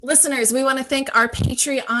Listeners, we want to thank our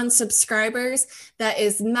Patreon subscribers. That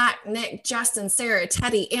is Matt, Nick, Justin, Sarah,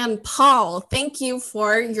 Teddy, and Paul. Thank you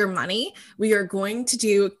for your money. We are going to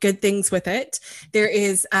do good things with it. There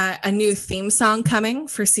is a new theme song coming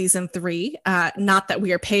for season 3. Not that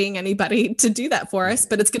we are paying anybody to do that for us,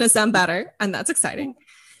 but it's going to sound better, and that's exciting.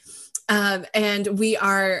 And we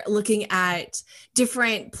are looking at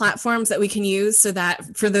different platforms that we can use so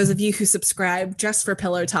that for those of you who subscribe just for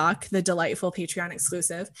Pillow Talk, the delightful Patreon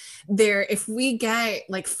exclusive, if we get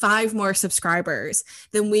like 5 more subscribers,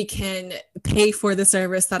 then we can pay for the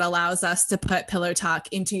service that allows us to put Pillow Talk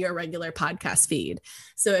into your regular podcast feed.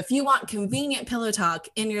 So if you want convenient Pillow Talk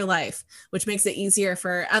in your life, which makes it easier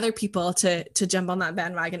for other people to jump on that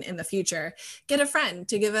bandwagon in the future, get a friend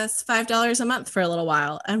to give us $5 a month for a little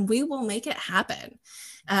while, and we will make it happen.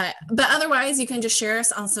 But otherwise, you can just share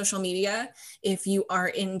us on social media if you are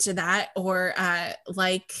into that, or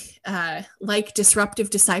like Disruptive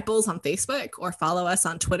Disciples on Facebook, or follow us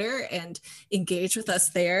on Twitter and engage with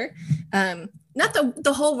us there. Not that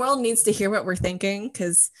the whole world needs to hear what we're thinking,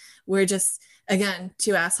 because we're just, again,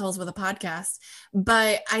 2 assholes with a podcast.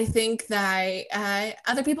 But I think that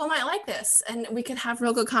other people might like this, and we could have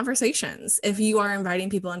real good conversations if you are inviting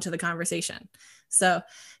people into the conversation. So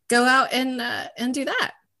go out and do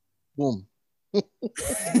that. Boom.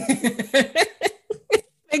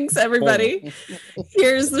 Thanks, everybody.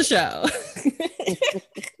 Here's the show.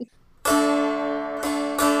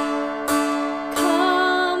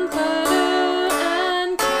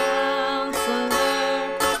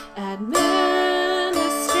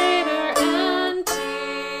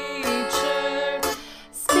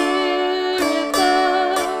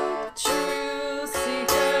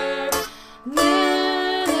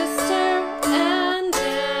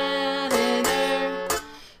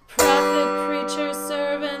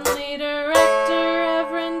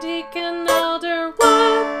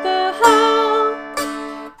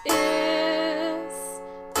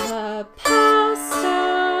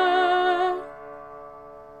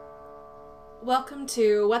 Welcome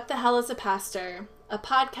to What the Hell is a Pastor, a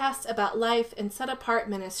podcast about life in set-apart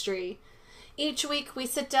ministry. Each week we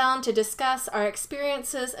sit down to discuss our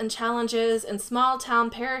experiences and challenges in small-town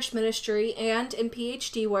parish ministry and in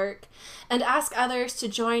PhD work, and ask others to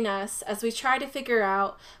join us as we try to figure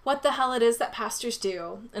out what the hell it is that pastors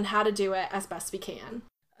do and how to do it as best we can.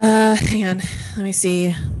 Hang on. Let me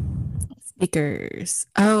see. Speakers.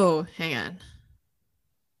 Oh, hang on.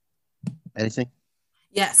 Anything?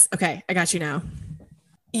 Yes. Okay. I got you now.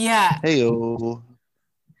 Yeah. Hey-o.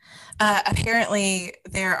 Apparently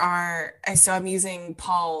there are, so I'm using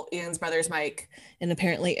Paul, Ian's brother's mic, and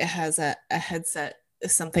apparently it has a headset,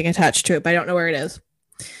 something attached to it, but I don't know where it is.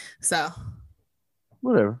 So.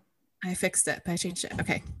 Whatever. I fixed it, but I changed it.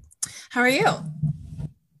 Okay. How are you?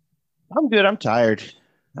 I'm good. I'm tired.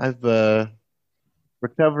 I've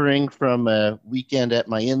recovering from a weekend at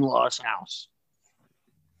my in-laws' house.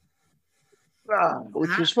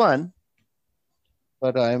 Which was fun,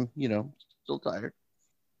 but I'm, still tired.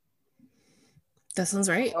 That sounds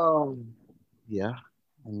right. Yeah,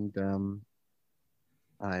 and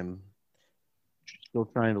I'm still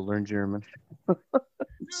trying to learn German.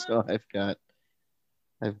 So I've got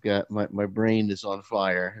my brain is on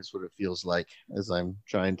fire, is what it feels like, as I'm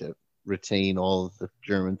trying to retain all of the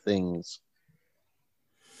German things.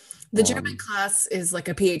 The German class is like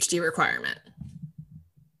a PhD requirement.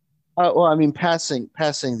 Well, I mean, passing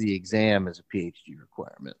the exam is a PhD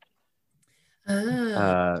requirement.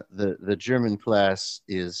 The German class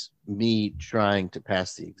is me trying to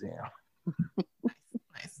pass the exam.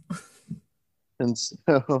 Nice. And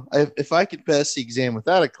so if I could pass the exam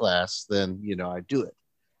without a class, then, I'd do it.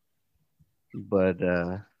 But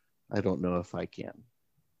I don't know if I can.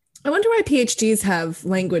 I wonder why PhDs have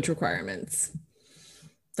language requirements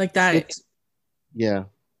like that. Yeah.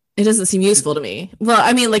 It doesn't seem useful to me. Well,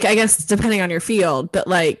 I mean, like, I guess depending on your field, but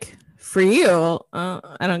like for you,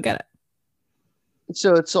 I don't get it.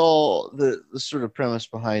 So it's all the sort of premise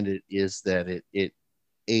behind it is that it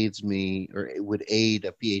aids me, or it would aid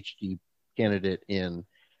a PhD candidate in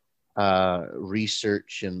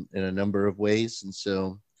research in a number of ways. And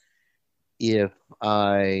so if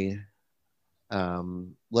I,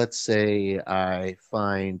 let's say I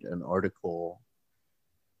find an article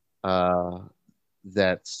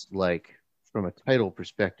that's like, from a title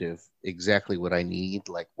perspective, exactly what I need,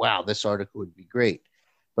 like, wow, this article would be great,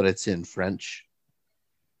 but it's in French.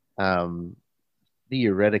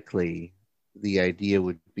 Theoretically, the idea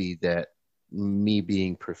would be that me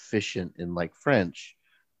being proficient in like French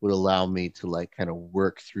would allow me to like kind of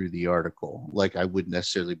work through the article. Like I wouldn't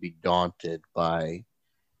necessarily be daunted by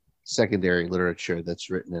secondary literature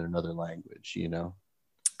that's written in another language,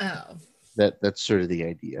 Oh, That's sort of the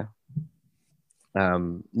idea.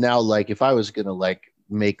 Now, like if I was gonna like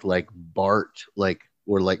make like Bart like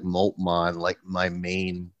or like Moltmann like my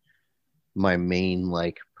main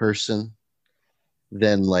like person,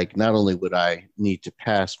 then like not only would I need to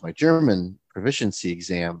pass my German proficiency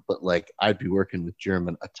exam, but like I'd be working with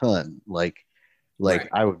German a ton. Like right.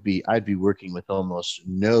 I'd be working with almost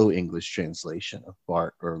no English translation of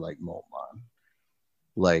Bart or like Moltmann.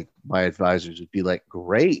 Like my advisors would be like,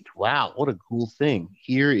 "Great, wow, what a cool thing!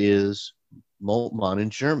 Here is Moltmann in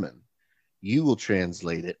German. You will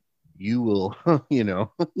translate it. You will, you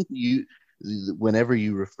know, you whenever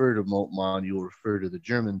you refer to Moltmann, you'll refer to the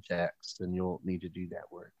German text, and you'll need to do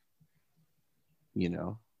that work. You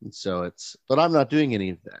know, and so it's, but I'm not doing any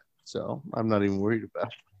of that, so I'm not even worried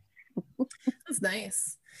about it. That's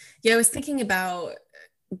nice. Yeah, I was thinking about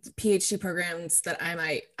PhD programs that I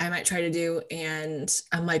might try to do, and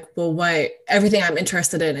I'm like, well, what everything I'm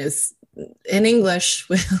interested in is in English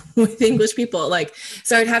with English people. Like,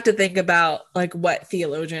 so I'd have to think about like what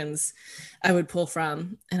theologians I would pull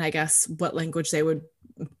from, and I guess what language they would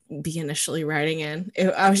be initially writing in.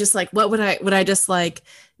 I was just like, what would I just like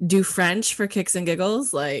do French for kicks and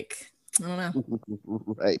giggles? Like, I don't know.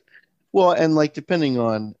 Right. Well, and like depending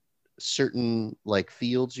on certain like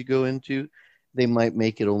fields you go into, they might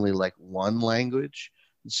make it only like one language.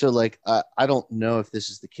 So like I don't know if this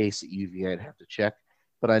is the case at UVA. I'd have to check,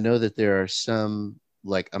 but I know that there are some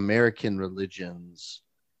like American religions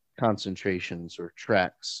concentrations or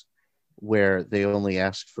tracks where they only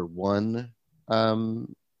ask for one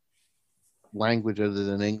language other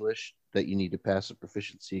than English that you need to pass a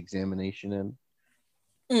proficiency examination in.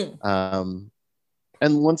 Mm.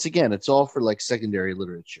 And once again, it's all for like secondary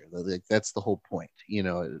literature. Like, that's the whole point. You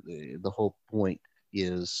know, the whole point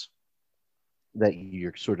is that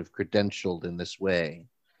you're sort of credentialed in this way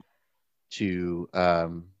to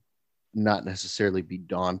not necessarily be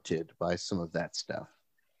daunted by some of that stuff.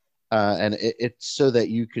 And it's so that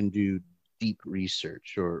you can do deep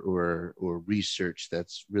research or research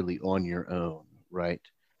that's really on your own, right?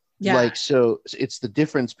 Yeah. Like, so it's the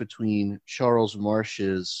difference between Charles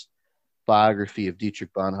Marsh's biography of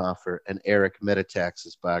Dietrich Bonhoeffer and Erich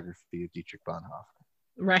Metatax's biography of Dietrich Bonhoeffer.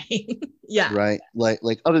 Right. Yeah. Right.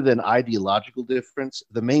 Like other than ideological difference,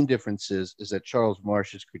 the main difference is that Charles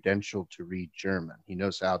Marsh is credentialed to read German. He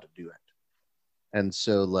knows how to do it. And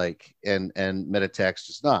so like and Metatax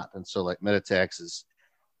does not. And so like Metatax is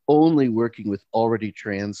only working with already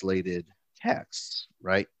translated texts,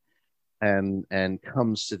 right? And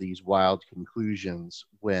comes to these wild conclusions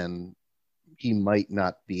when he might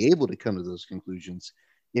not be able to come to those conclusions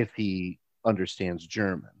if he understands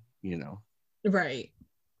German, you know. Right.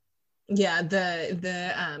 Yeah,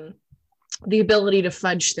 the ability to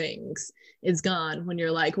fudge things is gone when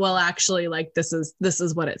you're like, well, actually, like this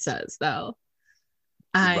is what it says though.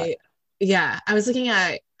 Right. I was looking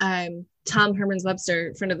at Tom Hermans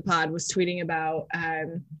Webster, friend of the pod, was tweeting about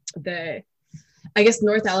the I guess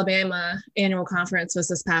North Alabama annual conference was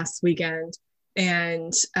this past weekend,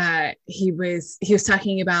 and he was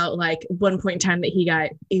talking about like one point in time that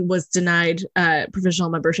he was denied provisional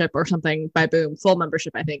membership or something by Boom, full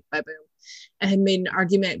membership I think by Boom, and had made an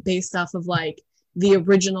argument based off of like the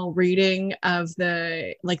original reading of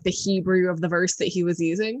the Hebrew of the verse that he was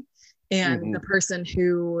using. And Mm-hmm. the person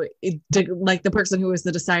who was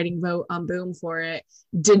the deciding vote on Boom for it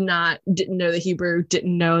didn't know the Hebrew,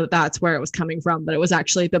 didn't know that that's where it was coming from, but it was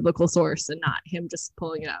actually a biblical source and not him just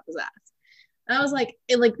pulling it out of his ass. And I was like,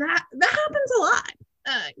 that happens a lot.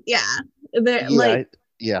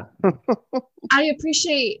 Yeah. I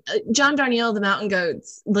appreciate John Darnielle, the Mountain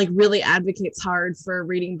Goats, like really advocates hard for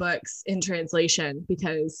reading books in translation,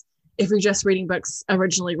 because if you're just reading books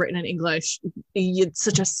originally written in English, it's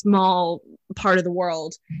such a small part of the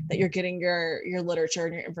world that you're getting your literature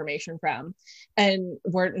and your information from. And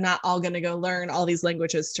we're not all going to go learn all these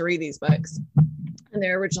languages to read these books in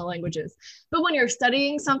their original languages. But when you're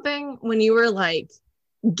studying something, when you were like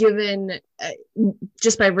given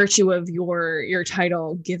just by virtue of your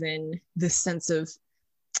title, given this sense of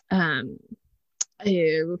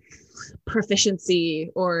proficiency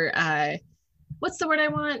or what's the word I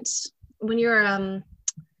want? When you're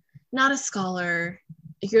not a scholar,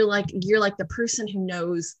 you're like the person who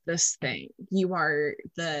knows this thing. You are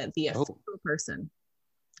the person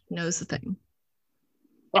who knows the thing.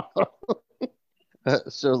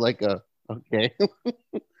 So like okay.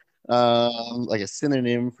 Like a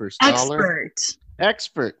synonym for scholar. Expert.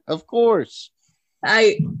 Expert, of course.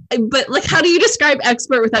 But like, how do you describe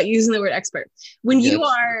expert without using the word expert? When you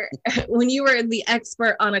are the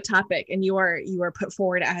expert on a topic and you are put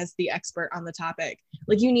forward as the expert on the topic,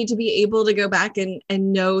 like you need to be able to go back and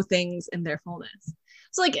know things in their fullness.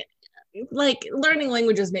 So like learning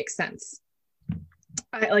languages makes sense.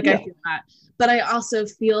 I feel that, but I also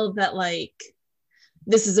feel that like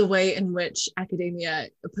this is a way in which academia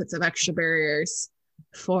puts up extra barriers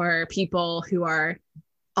for people who are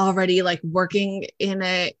already like working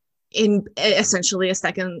in essentially a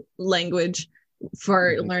second language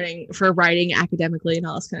for learning, for writing academically and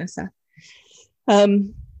all this kind of stuff.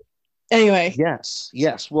 Anyway. Yes.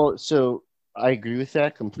 Well, so I agree with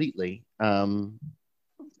that completely.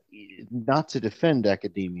 Not to defend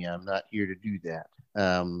academia, I'm not here to do that.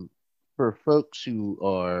 For folks who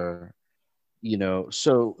are,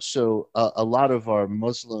 so a lot of our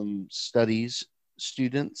Muslim studies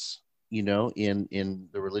students, in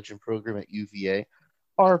the religion program at UVA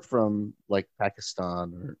are from like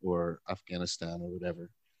Pakistan or Afghanistan or whatever,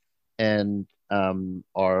 and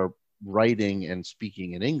are writing and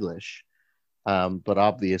speaking in English. But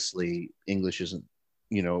obviouslyEnglish isn't,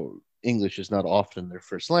 English is not often their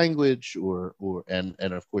first language, and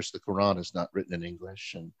of course the Quran is not written in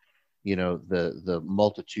English, and the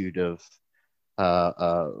multitude of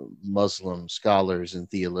Muslim scholars and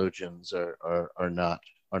theologians are not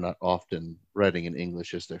often writing in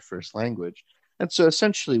English as their first language. And so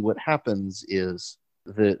essentially what happens is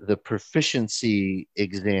the proficiency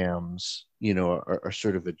exams, are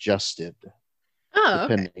sort of adjusted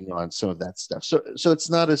depending on some of that stuff. So it's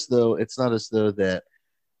not as though that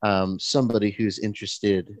somebody who's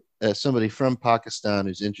interested, somebody from Pakistan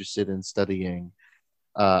who's interested in studying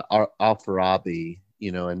Al-Farabi,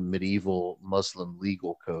 and medieval Muslim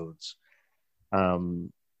legal codes,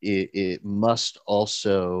 it must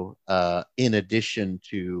also, in addition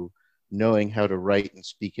to knowing how to write and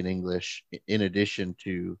speak in English, in addition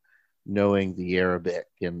to knowing the Arabic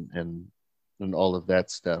and all of that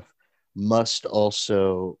stuff, must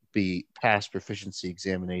also be pass proficiency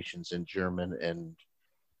examinations in German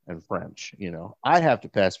and French. I have to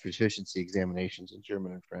pass proficiency examinations in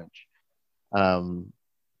German and French,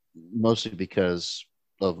 mostly because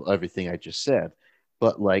of everything I just said.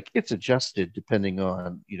 But like it's adjusted depending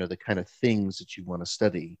on the kind of things that you want to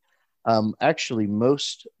study. Actually,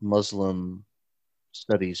 most Muslim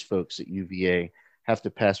studies folks at UVA have to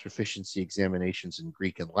pass proficiency examinations in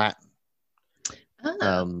Greek and Latin,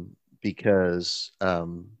 because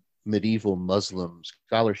medieval Muslim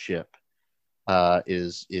scholarship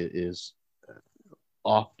is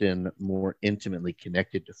often more intimately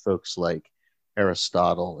connected to folks like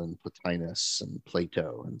Aristotle and Plotinus and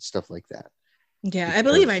Plato and stuff like that. Yeah, I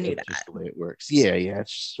believe I knew that. Just the way it works. Yeah,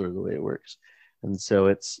 it's just sort of the way it works. And so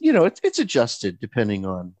it's it's adjusted depending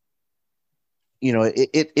on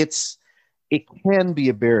it can be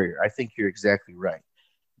a barrier. I think you're exactly right.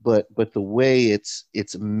 But the way it's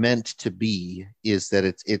meant to be is that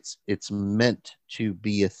it's meant to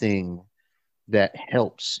be a thing that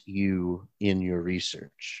helps you in your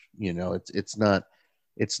research. It's not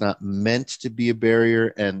meant to be a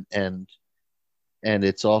barrier, and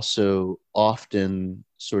it's also often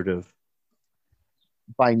sort of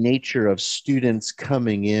by nature of students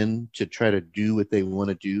coming in to try to do what they want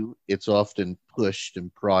to do, it's often pushed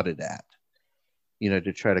and prodded at,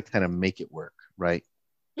 to try to kind of make it work, right?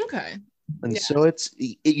 Okay. And so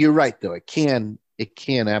you're right though. It can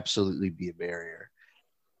absolutely be a barrier.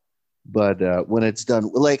 But when it's done,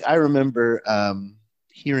 like I remember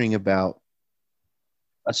hearing about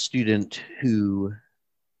a student who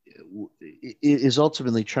is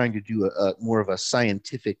ultimately trying to do a more of a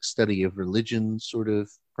scientific study of religion sort of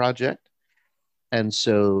project. And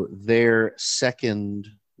so their second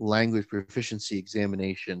language proficiency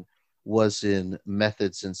examination was in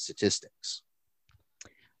methods and statistics.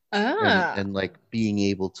 And like being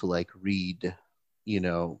able to like read,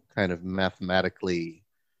 kind of mathematically,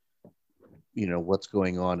 what's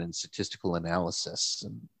going on in statistical analysis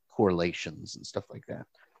and correlations and stuff like that.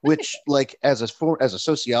 Which, like, as a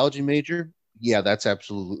sociology major, yeah, that's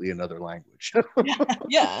absolutely another language.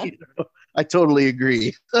 Yeah. I totally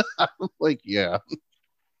agree. Like, yeah.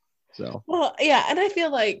 So. Well, yeah, and I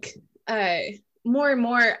feel like more and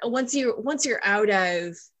more once you're out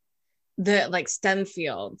of the like STEM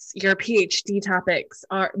fields, your PhD topics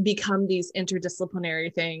become these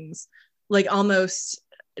interdisciplinary things, like almost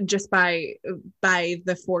just by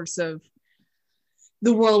the force of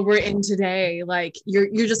the world we're in today. Like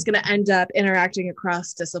you're just going to end up interacting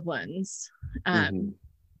across disciplines.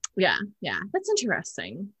 Yeah, that's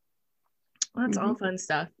interesting. Well, that's all fun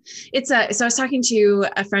stuff. It's so I was talking to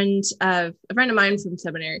a friend of mine from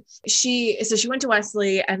seminary. She went to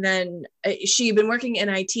Wesley, and then she'd been working in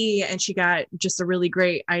IT, and she got just a really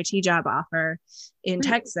great IT job offer in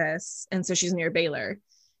Texas, and so she's near Baylor.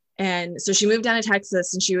 And so she moved down to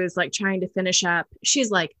Texas, and she was like trying to finish up.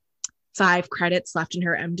 She's like 5 credits left in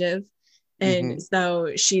her MDiv, and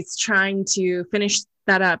so she's trying to finish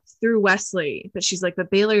that up through Wesley, but she's like, but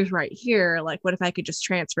Baylor's right here. Like, what if I could just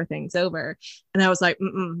transfer things over? And I was like,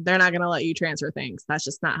 they're not going to let you transfer things. That's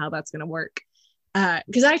just not how that's going to work.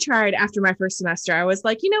 Because I tried after my first semester, I was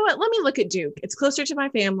like, you know what? Let me look at Duke. It's closer to my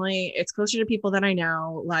family. It's closer to people that I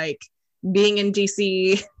know. Like, being in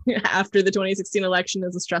DC after the 2016 election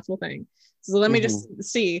is a stressful thing. So let me just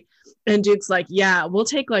see. And Duke's like, yeah, we'll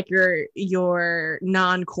take like your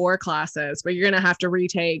non-core classes, but you're going to have to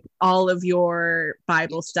retake all of your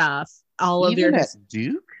Bible stuff, Even at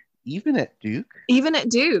Duke,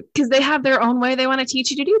 because they have their own way they want to teach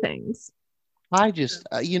you to do things. I just,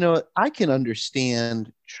 I can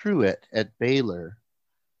understand Truett at Baylor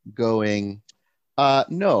going,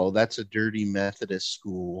 no, that's a dirty Methodist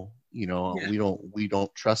school. We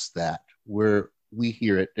don't trust that. We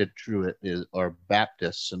here at Truett are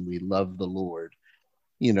Baptists and we love the Lord,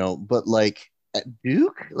 but like at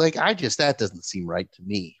Duke, like that doesn't seem right to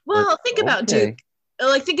me. Well, think about Duke.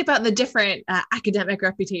 Like, think about the different academic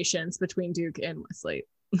reputations between Duke and Wesley.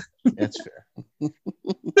 That's fair.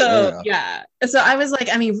 So yeah. So I was like,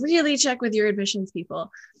 really check with your admissions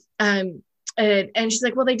people. And she's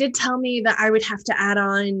like, well, they did tell me that I would have to add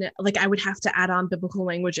on biblical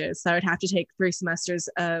languages. So I would have to take 3 semesters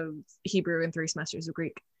of Hebrew and 3 semesters of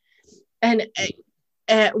Greek. And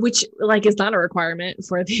which like is not a requirement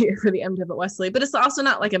for the MDiv at Wesley, but it's also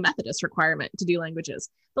not like a Methodist requirement to do languages.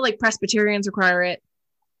 But like Presbyterians require it,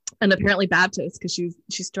 and apparently Baptists, because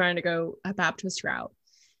she's trying to go a Baptist route.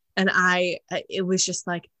 And it was just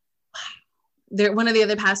like, one of the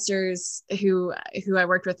other pastors who I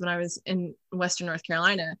worked with when I was in Western North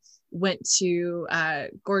Carolina went to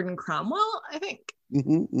Gordon Cromwell, I think.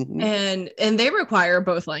 And they require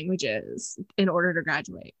both languages in order to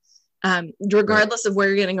graduate, regardless of where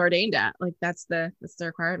you're getting ordained at. Like that's the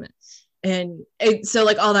requirement. And so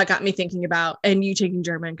like all that got me thinking about, and you taking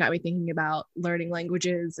German got me thinking about learning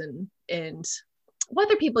languages and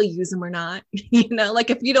whether people use them or not. Like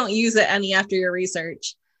if you don't use it any after your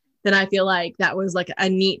research, then I feel like that was like a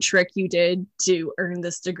neat trick you did to earn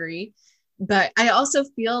this degree. But I also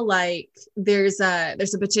feel like there's a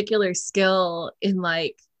particular skill in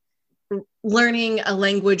like learning a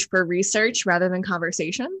language for research rather than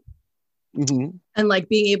conversation. And like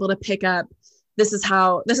being able to pick up, this is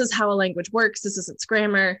how a language works. This is its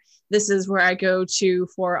grammar. This is where I go to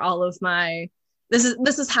for all of my, this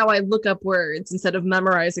is how I look up words instead of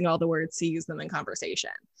memorizing all the words to use them in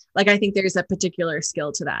conversation. Like, I think there's a particular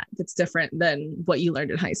skill to that that's different than what you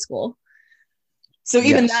learned in high school. So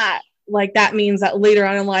even that means that later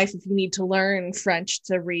on in life, if you need to learn French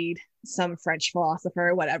to read some French philosopher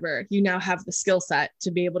or whatever, you now have the skill set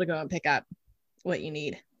to be able to go and pick up what you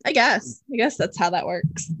need. I guess that's how that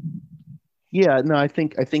works. Yeah, no, I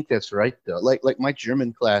think that's right though. Like my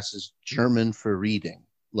German class is German for reading.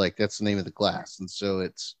 Like that's the name of the class. And so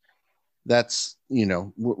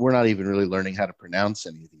we're not even really learning how to pronounce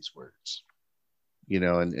any of these words,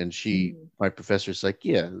 and my professor's like,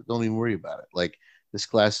 yeah, don't even worry about it. Like this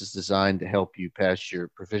class is designed to help you pass your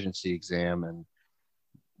proficiency exam and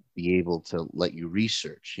be able to let you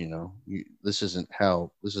research. This isn't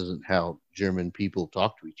how German people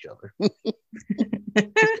talk to each other.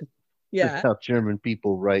 Yeah. How German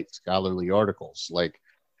people write scholarly articles. Like,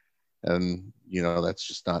 that's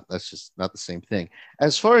just not the same thing.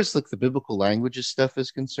 As far as like the biblical languages stuff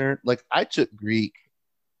is concerned, like I took Greek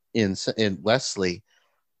in Wesley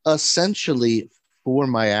essentially for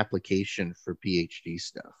my application for PhD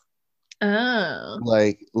stuff. Oh.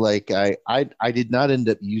 Like I did not end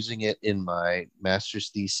up using it in my master's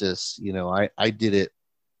thesis. I did it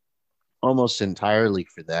almost entirely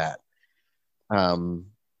for that.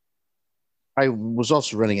 I was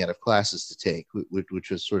also running out of classes to take,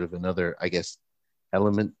 which was sort of another, I guess,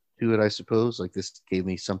 element to it, I suppose. Like this gave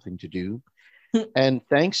me something to do. And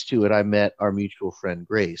thanks to it, I met our mutual friend,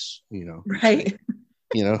 Grace, Right.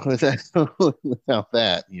 Without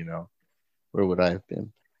that, where would I have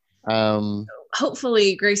been?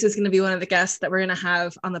 Hopefully Grace is going to be one of the guests that we're going to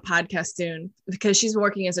have on the podcast soon, because she's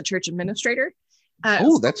working as a church administrator.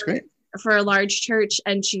 That's great. For a large church.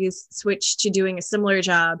 And she's switched to doing a similar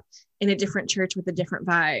job in a different church with a different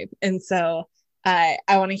vibe. And so I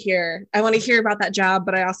want to hear about that job,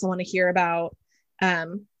 but I also want to hear about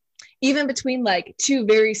even between like two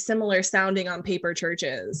very similar sounding on paper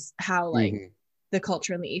churches, how like the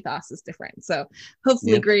culture and the ethos is different. So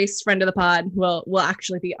hopefully Grace, friend of the pod, will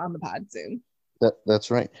actually be on the pod soon. That's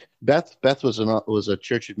right. Beth was a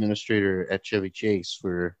church administrator at Chevy Chase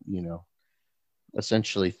for,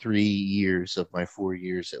 essentially 3 years of my 4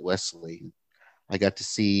 years at Wesley. I got to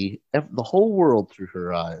see the whole world through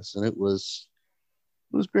her eyes, and it was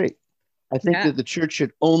great. I think that the church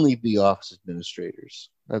should only be office administrators.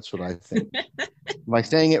 That's what I think. Am I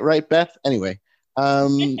saying it right, Beth? Anyway, I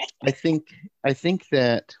think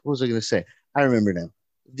that, what was I going to say? I remember now.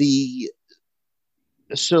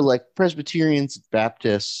 So like Presbyterians,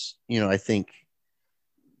 Baptists, I think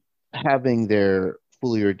having their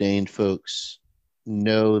fully ordained folks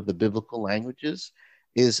know the biblical languages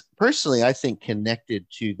is personally, I think, connected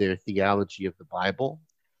to their theology of the Bible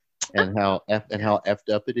and how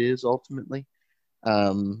effed up it is ultimately.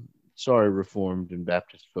 Sorry, Reformed and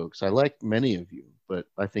Baptist folks. I like many of you, but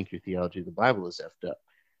I think your theology of the Bible is effed up.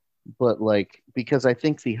 But like, because I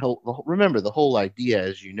think remember the whole idea,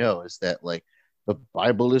 as you know, is that like the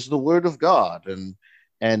Bible is the word of God.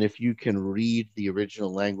 And if you can read the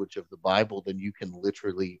original language of the Bible, then you can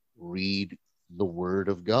literally read the word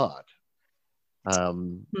of God.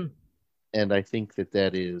 And I think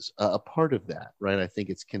that is a part of that, right? I think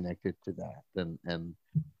it's connected to that, and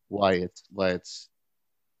why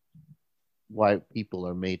people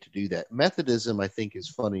are made to do that. Methodism, I think, is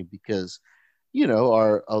funny because,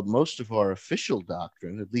 our most of our official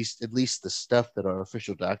doctrine, at least the stuff that our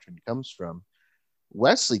official doctrine comes from,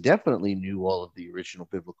 Wesley definitely knew all of the original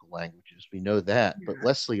biblical languages. We know that, but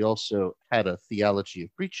Wesley also had a theology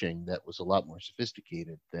of preaching that was a lot more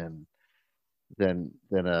sophisticated than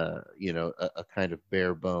a kind of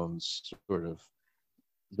bare bones sort of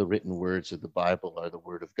the written words of the Bible are the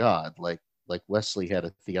word of God. Like Wesley had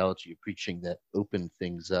a theology of preaching that opened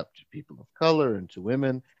things up to people of color and to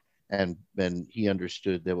women. And then he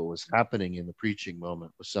understood that what was happening in the preaching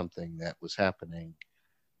moment was something that was happening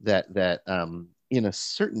that in a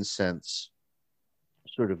certain sense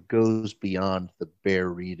sort of goes beyond the bare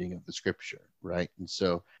reading of the scripture, right? And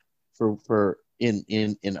so for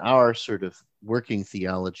in our sort of working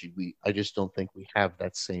theology, I just don't think we have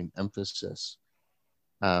that same emphasis,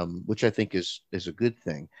 which I think is a good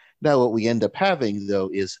thing. Now, what we end up having, though,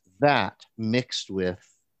 is that mixed with,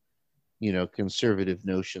 conservative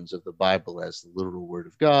notions of the Bible as the literal word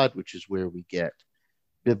of God, which is where we get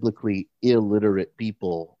biblically illiterate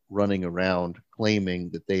people running around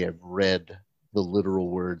claiming that they have read the literal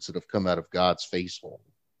words that have come out of God's face hole.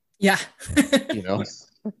 Yeah.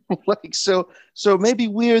 Like, so maybe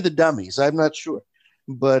we're the dummies. I'm not sure.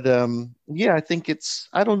 But I think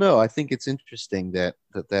I don't know. I think it's interesting that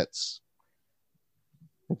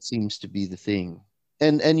seems to be the thing.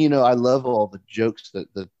 And I love all the jokes,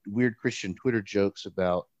 the weird Christian Twitter jokes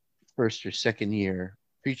about first or second year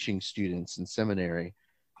preaching students in seminary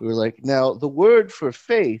who are like, now the word for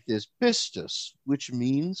faith is pistis, which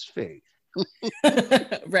means faith.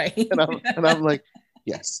 Right. And I'm like,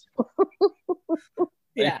 yes.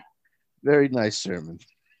 Yeah. Very nice sermon.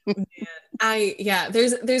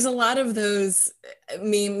 There's a lot of those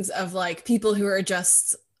memes of like people who are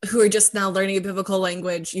just now learning a biblical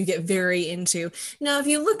language. You get very into, now if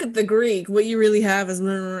you look at the Greek, what you really have is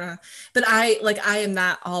blah, blah, blah. But I am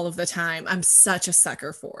that all of the time. I'm such a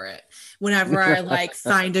sucker for it. Whenever I like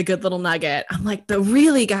find a good little nugget, I'm like, but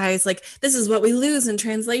really guys, like this is what we lose in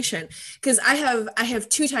translation. Because I have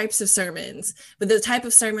two types of sermons, but the type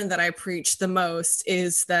of sermon that I preach the most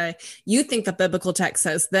is that you think the biblical text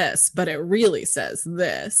says this, but it really says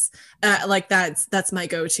this. Like that's my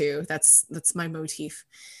go-to. That's my motif.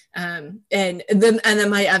 And then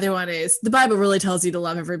my other one is the Bible really tells you to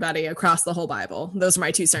love everybody across the whole Bible. Those are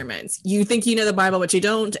my two sermons. You think you know the Bible, but you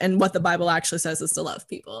don't. And what the Bible actually says is to love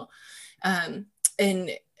people. And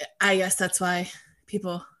I guess that's why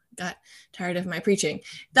people got tired of my preaching.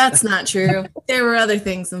 That's not true. There were other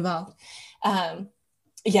things involved. I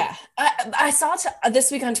saw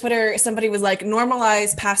this week on Twitter, somebody was like,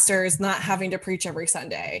 normalize pastors not having to preach every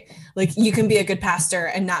Sunday. Like you can be a good pastor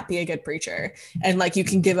and not be a good preacher. And like, you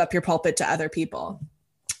can give up your pulpit to other people.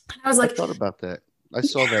 I was like, I thought about that. I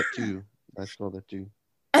saw that too.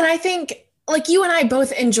 And I think like you and I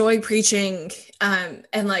both enjoy preaching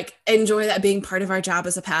and like enjoy that being part of our job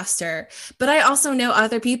as a pastor. But I also know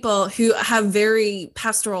other people who have very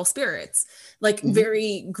pastoral spirits, like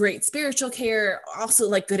very great spiritual care, also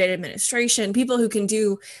like good at administration, people who can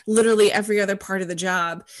do literally every other part of the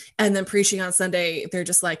job. And then preaching on Sunday, they're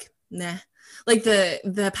just like, nah. like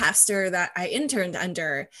the pastor that I interned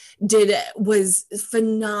under was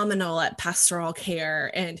phenomenal at pastoral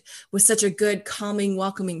care and was such a good, calming,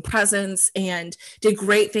 welcoming presence and did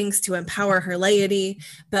great things to empower her laity,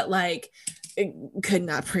 but like could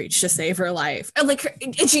not preach to save her life. And like,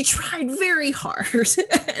 and she tried very hard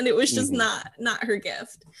and it was just not her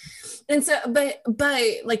gift. And so, but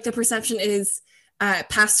like the perception is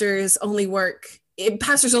pastors only work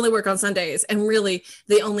on Sundays, and really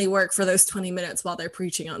they only work for those 20 minutes while they're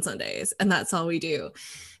preaching on Sundays, and that's all we do.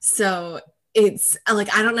 So it's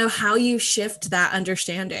like, I don't know how you shift that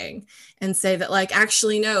understanding and say that like,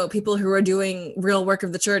 actually, no, people who are doing real work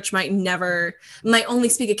of the church might only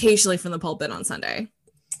speak occasionally from the pulpit on Sunday.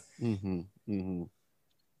 Yeah,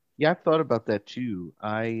 I've thought about that too.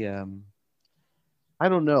 I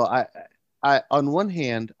don't know. I on one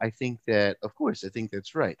hand, I think that, of course, I think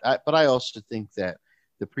that's right. But I also think that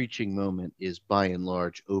the preaching moment is by and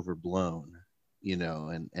large overblown,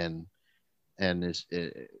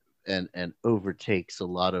 and overtakes a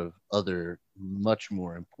lot of other much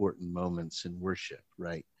more important moments in worship,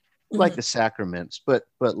 right? Like the sacraments, but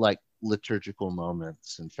like liturgical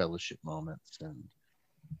moments and fellowship moments, and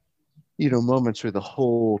moments where the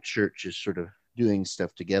whole church is sort of doing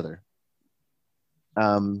stuff together.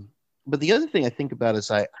 But the other thing I think about is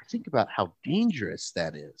I think about how dangerous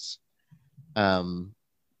that is,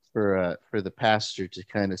 for the pastor to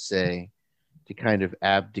kind of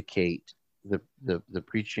abdicate the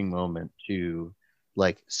preaching moment to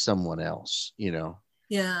like someone else,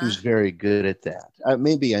 who's very good at that.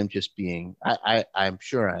 Maybe I'm just being, I'm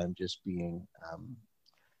sure I'm just being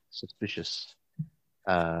suspicious.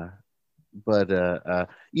 But the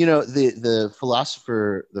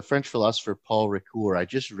French philosopher Paul Ricoeur, I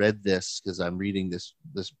just read this because I'm reading this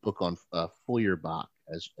book on Feuerbach,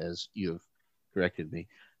 as you have corrected me.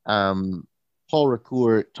 Paul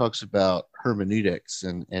Ricoeur talks about hermeneutics,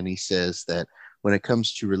 and he says that when it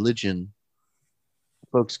comes to religion,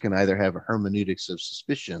 folks can either have a hermeneutics of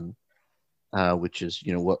suspicion, which is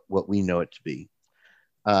what we know it to be,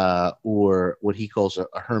 or what he calls a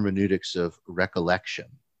hermeneutics of recollection.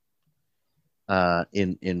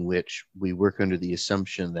 In which we work under the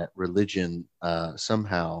assumption that religion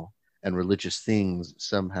somehow, and religious things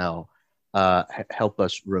somehow, help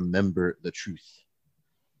us remember the truth,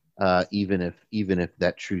 even if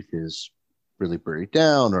that truth is really buried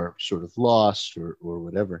down or sort of lost or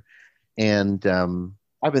whatever. And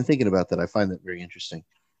I've been thinking about that. I find that very interesting.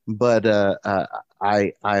 But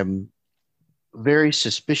I'm very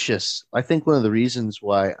suspicious. I think one of the reasons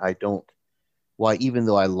why even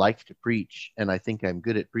though I like to preach and I think I'm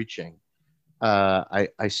good at preaching, I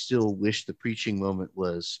still wish the preaching moment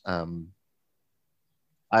was,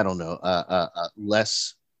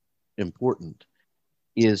 less important,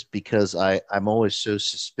 is because I'm always so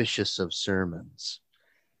suspicious of sermons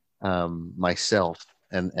myself,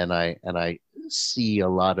 and I see a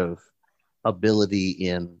lot of ability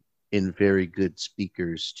in very good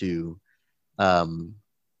speakers to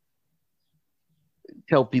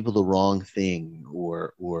tell people the wrong thing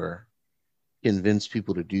or convince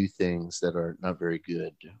people to do things that are not very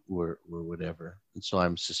good or whatever. And so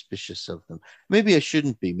I'm suspicious of them. Maybe I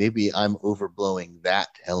shouldn't be. Maybe I'm overblowing that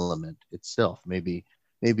element itself. Maybe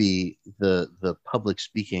the public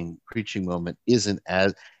speaking preaching moment isn't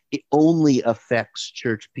as, it only affects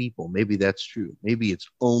church people. Maybe that's true. Maybe it's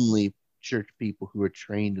only church people who are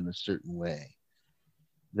trained in a certain way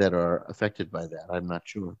that are affected by that. I'm not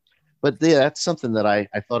sure. But yeah, that's something that I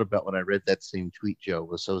thought about when I read that same tweet, Joe.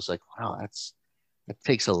 I was like, wow, that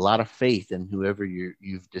takes a lot of faith in whoever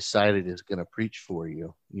you've decided is going to preach for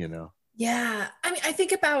you, Yeah. I mean, I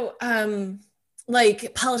think about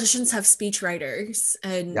like politicians have speech writers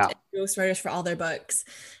and ghostwriters for all their books.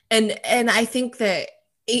 And I think I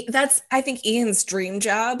think Ian's dream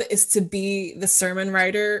job is to be the sermon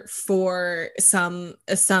writer for some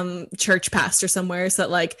church pastor somewhere, so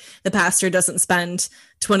that like the pastor doesn't spend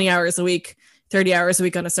 20 hours a week, 30 hours a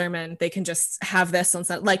week on a sermon. They can just have this on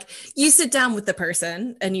set. Like, you sit down with the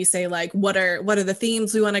person and you say like, what are the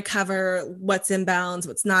themes we want to cover? What's in bounds?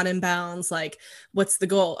 What's not in bounds? Like, what's the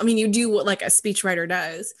goal? I mean, you do what like a speechwriter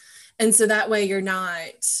does. And so that way you're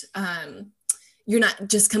not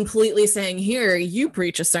just completely saying, here, you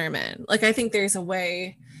preach a sermon. Like, I think there's a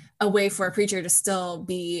way for a preacher to still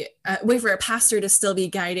be, a way for a pastor to still be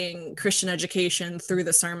guiding Christian education through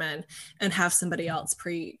the sermon and have somebody else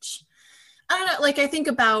preach. I don't know, like I think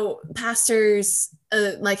about pastors,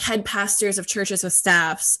 like head pastors of churches with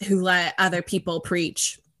staffs who let other people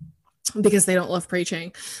preach because they don't love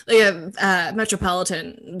preaching. Like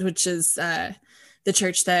Metropolitan, which is the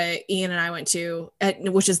church that Ian and I went to,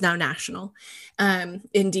 which is now national, in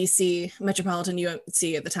DC, Metropolitan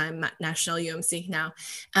UMC at the time, National UMC now.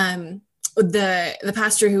 The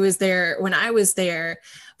pastor who was there when I was there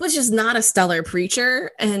was just not a stellar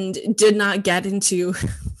preacher and did not get into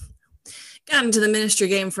the ministry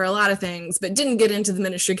game for a lot of things, but didn't get into the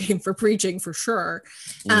ministry game for preaching for sure.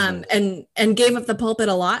 And gave up the pulpit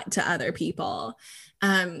a lot to other people.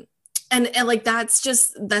 And like, that's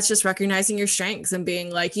just recognizing your strengths and being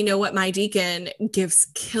like, you know what, my deacon gives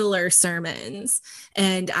killer sermons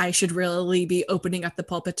and I should really be opening up the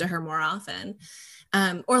pulpit to her more often.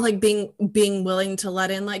 Or like being willing to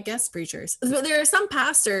let in like guest preachers. But there are some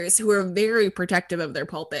pastors who are very protective of their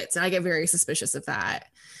pulpits, and I get very suspicious of that.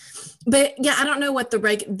 But yeah, I don't know what the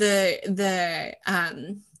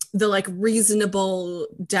like reasonable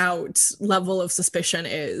doubt level of suspicion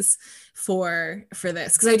is for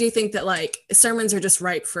this, because I do think that like sermons are just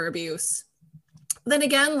ripe for abuse. Then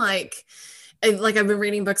again, like I've been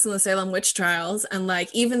reading books on the Salem witch trials, and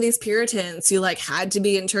like even these Puritans who like had to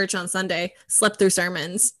be in church on Sunday slept through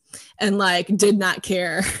sermons and like did not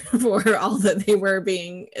care for all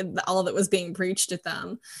that was being preached at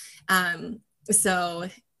them. So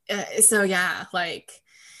yeah, like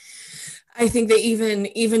I think that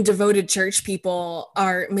even devoted church people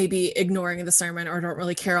are maybe ignoring the sermon or don't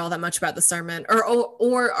really care all that much about the sermon, or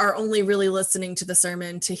are only really listening to the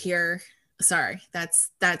sermon to hear. Sorry, that's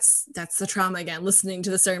the trauma again, listening to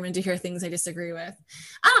the sermon to hear things I disagree with.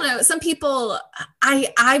 I don't know. Some people,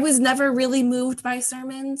 I was never really moved by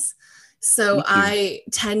sermons, so I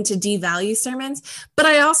tend to devalue sermons. But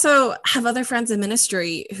I also have other friends in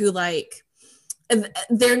ministry who like,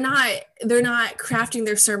 they're not crafting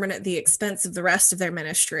their sermon at the expense of the rest of their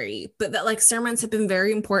ministry, but that like sermons have been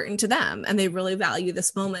very important to them and they really value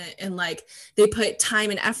this moment and like they put time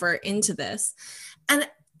and effort into this.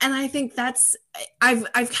 And I think that's,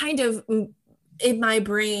 I've kind of in my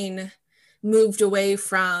brain moved away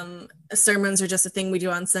from sermons are just a thing we do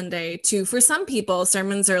on Sunday to, for some people,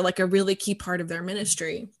 sermons are like a really key part of their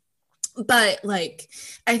ministry. But like,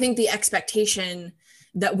 I think the expectation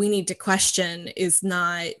that we need to question is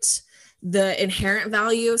not the inherent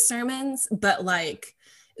value of sermons, but like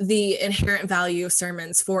the inherent value of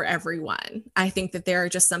sermons for everyone. I think that there are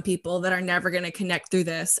just some people that are never going to connect through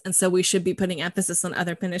this. And so we should be putting emphasis on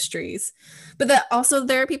other ministries, but that also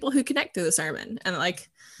there are people who connect through the sermon. And like,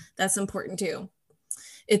 that's important too.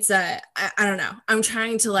 It's I don't know. I'm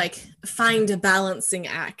trying to like find a balancing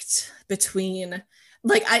act between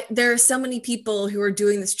like, there are so many people who are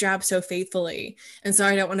doing this job so faithfully. And so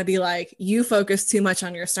I don't want to be like, you focus too much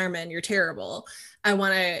on your sermon, you're terrible. I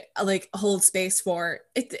want to like hold space for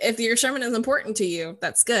if your sermon is important to you,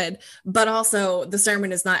 that's good. But also the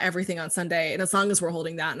sermon is not everything on Sunday. And as long as we're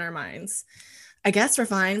holding that in our minds, I guess we're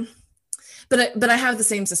fine. But I have the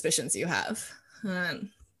same suspicions you have.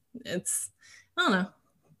 It's, I don't know.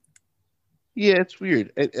 Yeah, it's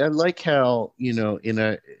weird. I like how, you know,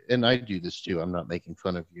 and I do this too. I'm not making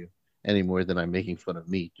fun of you any more than I'm making fun of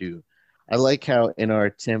me too. I like how in our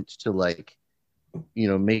attempt to like, you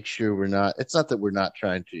know, make sure we're not, it's not that we're not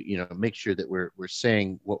trying to, you know, make sure that we're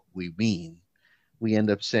saying what we mean. We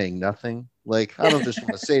end up saying nothing. Like, I don't just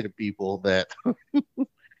want to say to people that,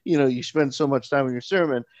 you know, you spend so much time on your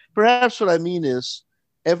sermon. Perhaps what I mean is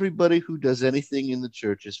everybody who does anything in the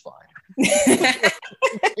church is fine.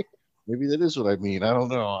 Maybe that is what I mean. I don't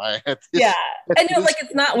know. I know, like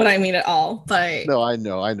it's not what I mean at all. But no, I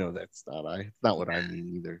know that's not what I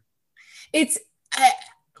mean either. It's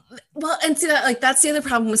well, and see that like that's the other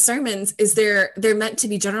problem with sermons is they're meant to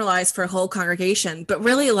be generalized for a whole congregation, but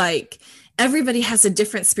really like everybody has a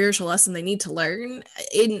different spiritual lesson they need to learn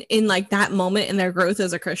in like that moment in their growth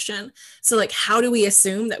as a Christian. So like, how do we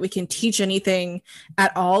assume that we can teach anything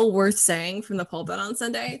at all worth saying from the pulpit on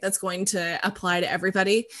Sunday that's going to apply to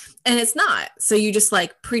everybody? And it's not. So you just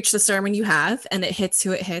like preach the sermon you have and it hits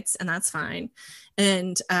who it hits, and that's fine.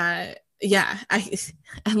 And yeah,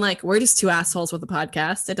 I'm like, we're just two assholes with a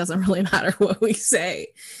podcast. It doesn't really matter what we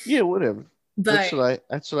say. Yeah, whatever. But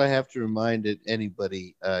that's what I have to remind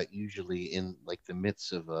anybody usually in like the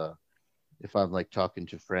midst of if I'm like talking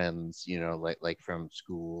to friends, you know, like from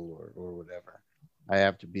school or whatever. I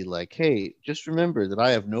have to be like, hey, just remember that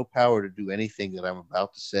I have no power to do anything that I'm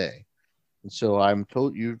about to say. And so I'm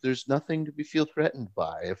told you there's nothing to feel threatened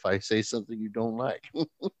by if I say something you don't like.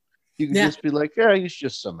 You can just be like, yeah, he's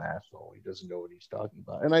just some asshole. He doesn't know what he's talking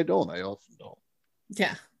about. And I often don't.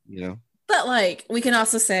 Yeah. You know? But like, we can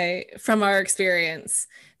also say from our experience,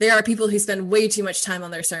 there are people who spend way too much time on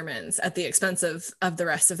their sermons at the expense of the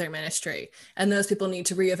rest of their ministry. And those people need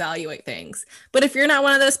to reevaluate things. But if you're not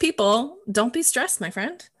one of those people, don't be stressed, my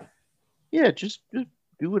friend. Yeah, just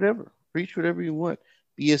do whatever. Preach whatever you want.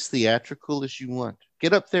 Be as theatrical as you want.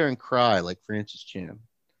 Get up there and cry like Francis Chan.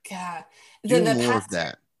 Yeah. Do The more of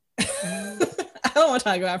pastor. that. I don't want to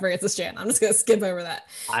talk about Francis Chan. I'm just gonna skip over that.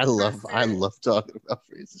 I Pastor. love talking about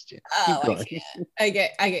Francis Chan. Keep Oh, I going. can't. I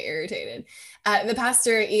get irritated. The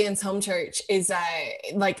pastor at Ian's home church is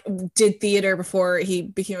like did theater before he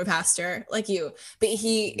became a pastor, like you. But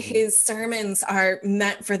his sermons are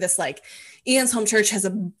meant for this. Like Ian's home church has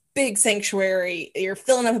a big sanctuary. You're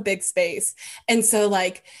filling up a big space, and so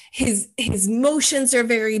like his motions are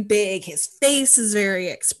very big. His face is very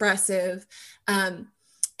expressive. Um,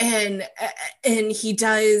 and he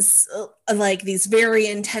does like these very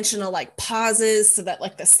intentional like pauses so that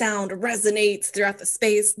like the sound resonates throughout the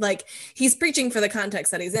space. Like he's preaching for the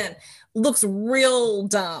context that he's in. Looks real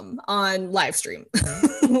dumb on live stream.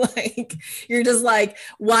 Like you're just like,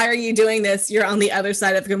 why are you doing this? You're on the other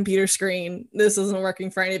side of the computer screen. This isn't working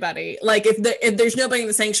for anybody. Like if there's nobody in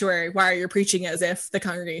the sanctuary, why are you preaching as if the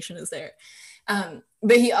congregation is there?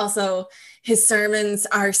 But he also, his sermons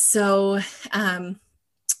are so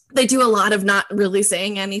they do a lot of not really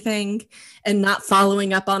saying anything and not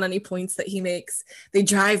following up on any points that he makes. They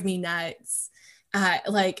drive me nuts.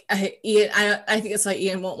 Like Ian, I think that's why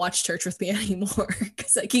Ian won't watch church with me anymore,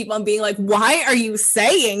 because I keep on being like, why are you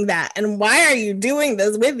saying that? And why are you doing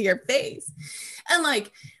this with your face? And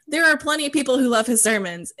like, there are plenty of people who love his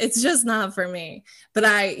sermons. It's just not for me.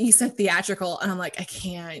 But you said theatrical, and I'm like, I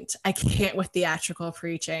can't with theatrical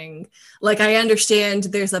preaching. Like, I understand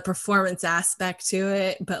there's a performance aspect to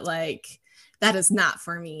it, but like, that is not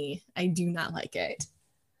for me. I do not like it.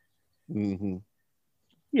 Mm-hmm.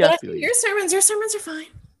 Yeah, your sermons are fine.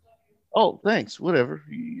 Oh, thanks. Whatever.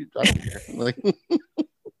 Like,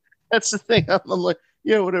 that's the thing. I'm like,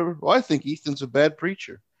 yeah, whatever. Well, I think Ethan's a bad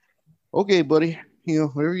preacher. Okay, buddy.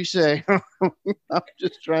 Whatever you say. I'm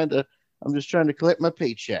just trying to collect my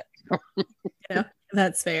paycheck. Yeah,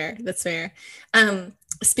 that's fair.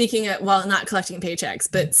 Speaking of, well, not collecting paychecks,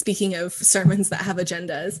 but speaking of sermons that have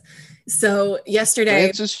agendas. So yesterday,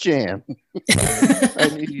 Francis Chan. I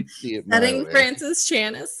knew you'd see it. Setting Francis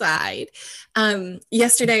Chan aside,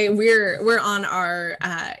 yesterday we're on our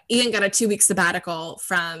Ian got a 2-week sabbatical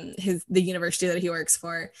from the university that he works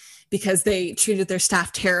for, because they treated their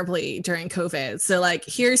staff terribly during COVID. So like,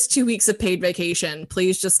 here's 2 weeks of paid vacation.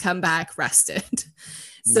 Please just come back rested.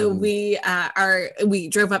 So we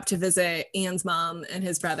drove up to visit Ian's mom and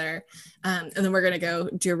his brother, and then we're gonna go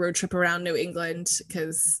do a road trip around New England,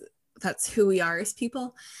 because that's who we are as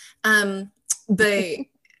people. We're going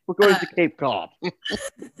to Cape Cod.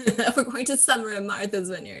 We're going to summer in Martha's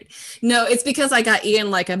Vineyard. No, it's because I got Ian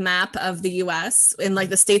like a map of the US, and like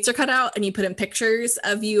the states are cut out, and you put in pictures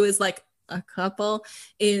of you as like a couple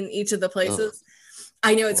in each of the places. Ugh.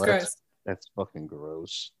 I know it's gross. That's fucking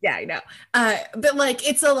gross. Yeah, I know. But like,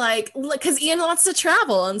 it's because Ian wants to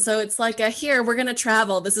travel. And so it's like, here, we're going to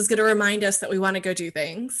travel. This is going to remind us that we want to go do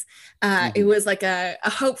things. It was like a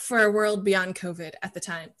hope for a world beyond COVID at the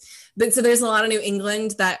time. But so there's a lot of New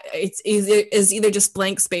England that is either just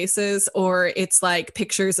blank spaces, or it's like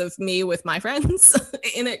pictures of me with my friends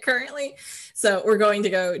in it currently. So we're going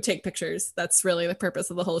to go take pictures. That's really the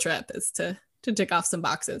purpose of the whole trip, is to tick off some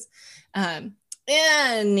boxes.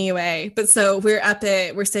 Anyway, but so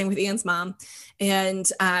we're staying with Ian's mom, and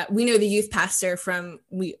we know the youth pastor from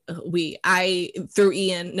I through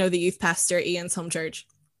Ian know the youth pastor at Ian's home church,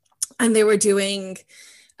 and they were doing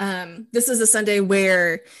this is a Sunday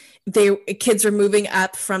where kids were moving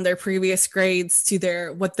up from their previous grades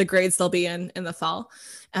to what the grades they'll be in the fall.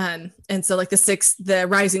 And so like the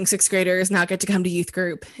rising 6th graders now get to come to youth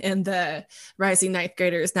group, and the rising 9th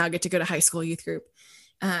graders now get to go to high school youth group.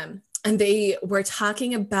 And they were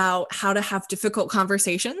talking about how to have difficult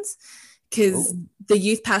conversations, because the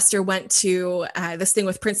youth pastor went to this thing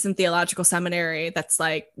with Princeton Theological Seminary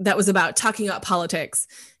that was about talking about politics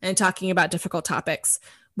and talking about difficult topics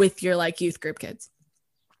with your like youth group kids,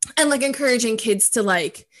 and like encouraging kids to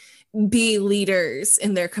like be leaders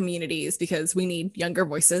in their communities, because we need younger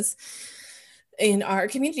voices in our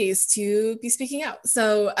communities to be speaking out.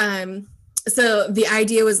 So the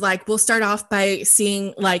idea was like, we'll start off by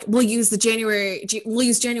seeing like, we'll use January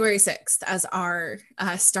 6th as our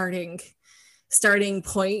starting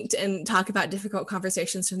point, and talk about difficult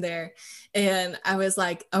conversations from there. And I was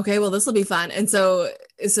like, okay, well, this will be fun. And so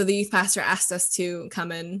the youth pastor asked us to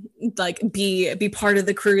come and like be part of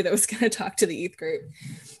the crew that was going to talk to the youth group.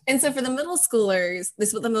 And so for the middle schoolers, they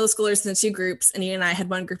split the middle schoolers into 2 groups, and Ian and I had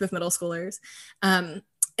one group of middle schoolers. And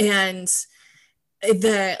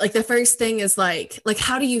the first thing is like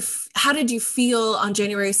how did you feel on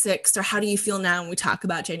January 6th, or how do you feel now when we talk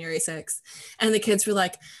about January 6th? And the kids were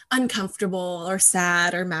like uncomfortable or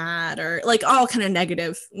sad or mad or like all kind of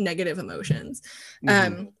negative emotions.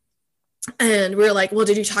 Mm-hmm. And we were like, well,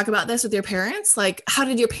 did you talk about this with your parents? Like, how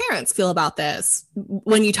did your parents feel about this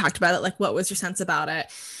when you talked about it? Like, what was your sense about it?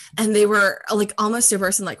 And they were like almost a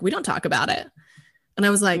person like, we don't talk about it. And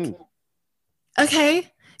I was like,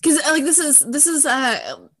 okay, because like this is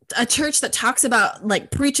a church that talks about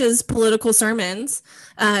like preaches political sermons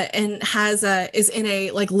and has is in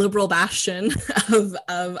a like liberal bastion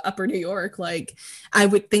of upper New York. Like I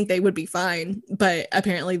would think they would be fine, but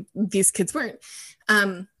apparently these kids weren't.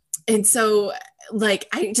 And so like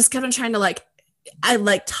I just kept on trying to like I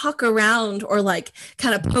like talk around or like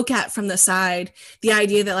kind of poke at from the side the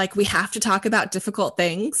idea that like we have to talk about difficult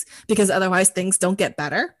things because otherwise things don't get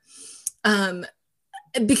better.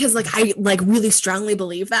 Because like I like really strongly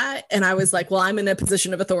believe that, and I was like, well, I'm in a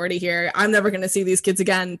position of authority here, I'm never going to see these kids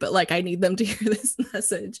again, but like I need them to hear this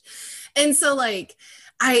message. And so like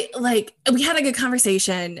we had a good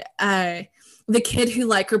conversation. The kid who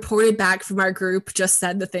like reported back from our group just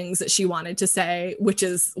said the things that she wanted to say, which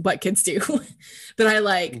is what kids do. But I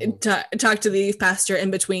like talked to the youth pastor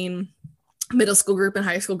in between middle school group and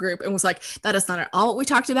high school group and was like, that is not at all what we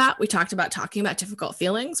talked about. We talked about talking about difficult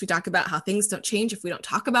feelings. We talked about how things don't change if we don't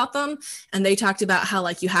talk about them. And they talked about how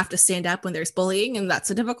like you have to stand up when there's bullying, and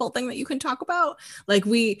that's a difficult thing that you can talk about. Like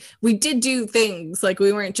we did do things, like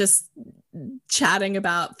we weren't just chatting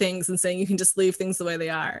about things and saying you can just leave things the way they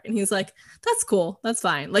are. And he's like, that's cool, that's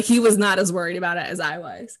fine. Like he was not as worried about it as I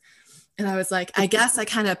was. And I was like, I guess I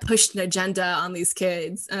kind of pushed an agenda on these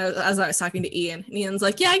kids. And as I was talking to Ian, and Ian's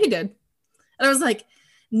like, yeah, you did. And I was like,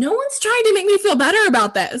 no one's trying to make me feel better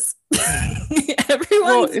about this.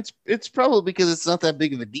 Well, it's probably because it's not that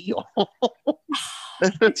big of a deal.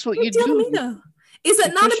 That's what you do. Is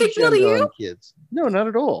it not a big deal to you? Kids. No, not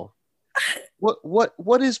at all.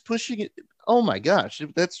 What is pushing it? Oh my gosh,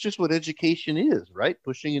 that's just what education is, right?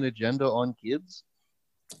 Pushing an agenda on kids.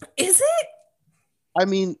 Is it? I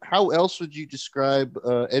mean, how else would you describe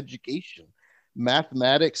education?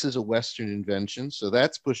 Mathematics is a Western invention, so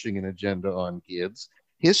that's pushing an agenda on kids.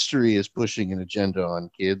 History is pushing an agenda on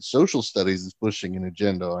kids. Social studies is pushing an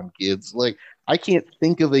agenda on kids. Like, I can't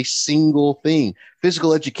think of a single thing.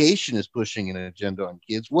 Physical education is pushing an agenda on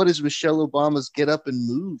kids. What is Michelle Obama's Get Up and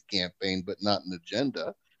Move campaign, but not an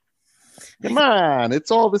agenda? Come on,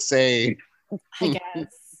 it's all the same. I guess.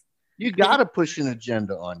 You got to push an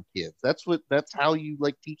agenda on kids. That's how you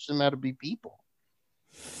like teach them how to be people.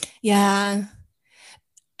 Yeah.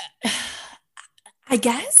 I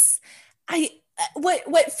guess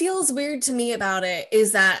what feels weird to me about it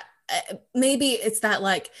is that maybe it's that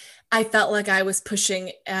like I felt like I was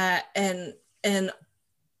pushing an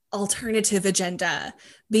alternative agenda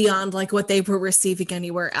beyond like what they were receiving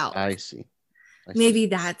anywhere else. I see. Maybe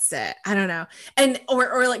that's it. I don't know. And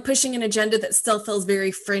or like pushing an agenda that still feels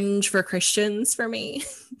very fringe for Christians for me.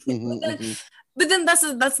 But then that's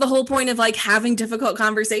the whole point of like having difficult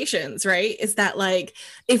conversations, right? Is that like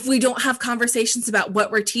if we don't have conversations about what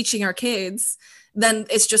we're teaching our kids, then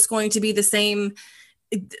it's just going to be the same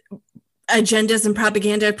agendas and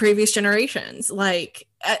propaganda of previous generations. Like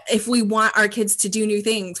if we want our kids to do new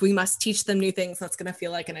things, we must teach them new things. That's going to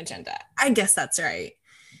feel like an agenda. I guess that's right.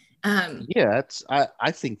 Yeah,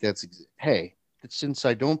 I think that's hey, since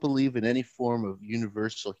I don't believe in any form of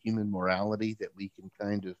universal human morality that we can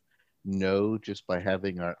kind of know just by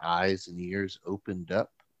having our eyes and ears opened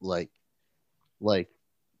up, like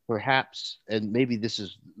perhaps, and maybe this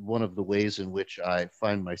is one of the ways in which I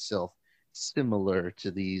find myself similar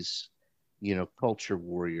to these, culture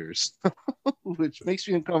warriors, which makes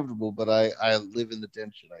me uncomfortable, but I live in the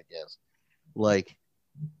tension, I guess. Like,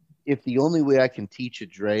 if the only way I can teach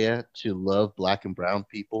Adrea to love Black and brown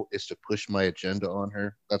people is to push my agenda on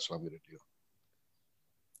her, that's what I'm going to do.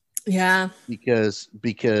 Yeah. Because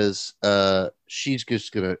she's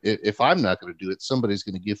just going to, if I'm not going to do it, somebody's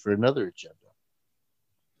going to give her another agenda.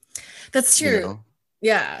 That's true.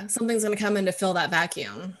 Yeah. Something's going to come in to fill that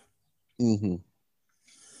vacuum. Mm-hmm.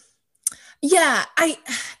 Yeah.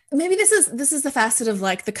 Maybe this is the facet of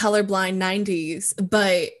like the colorblind 90s,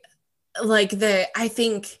 but like I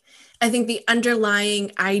think the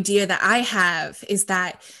underlying idea that I have is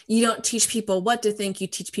that you don't teach people what to think, you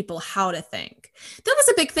teach people how to think. That was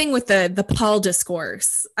a big thing with the Paul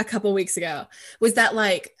discourse a couple weeks ago, was that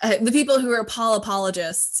like the people who are Paul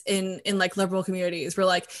apologists in like liberal communities were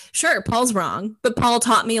like, sure, Paul's wrong, but Paul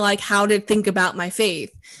taught me like how to think about my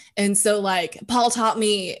faith. And so like Paul taught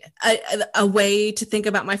me a way to think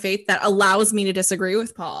about my faith that allows me to disagree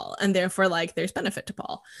with Paul, and therefore like there's benefit to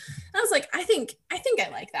Paul. And I was like, I think I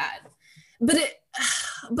like that.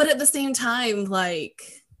 But at the same time, like,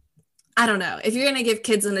 I don't know, if you're going to give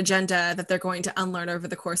kids an agenda that they're going to unlearn over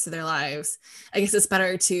the course of their lives, I guess it's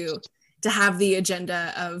better to have the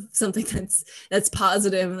agenda of something that's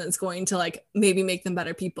positive and that's going to like maybe make them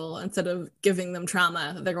better people, instead of giving them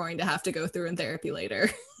trauma that they're going to have to go through in therapy later.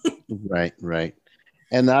 Right.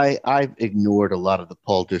 And I've ignored a lot of the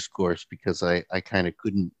Paul discourse because I kind of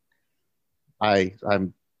couldn't. I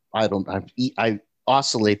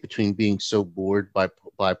oscillate between being so bored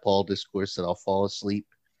by Paul discourse that I'll fall asleep,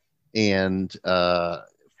 and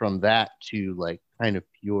from that to like kind of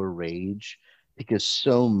pure rage, because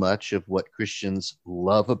so much of what Christians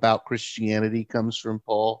love about Christianity comes from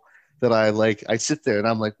Paul, that I sit there and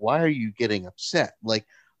I'm like, why are you getting upset? Like,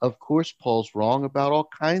 of course Paul's wrong about all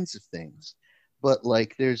kinds of things, but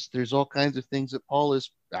like there's all kinds of things that Paul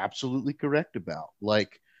is absolutely correct about,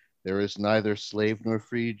 like there is neither slave nor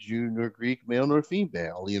free, Jew nor Greek, male nor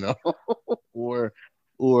female, or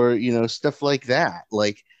stuff like that.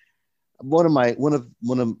 Like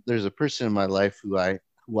there's a person in my life who I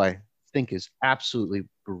think is absolutely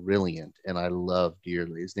brilliant and I love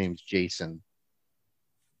dearly. His name's Jason,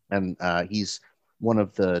 and he's one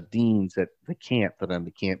of the deans at the camp that I'm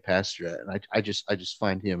the camp pastor at, and I just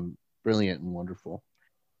find him brilliant and wonderful.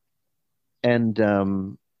 And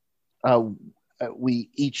we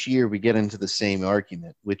each year we get into the same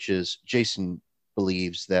argument, which is Jason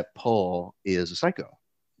believes that Paul is a psycho.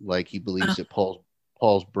 Like he believes that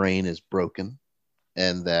Paul's brain is broken,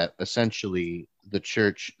 and that essentially the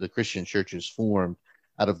Christian church is formed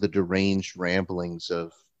out of the deranged ramblings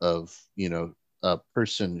of a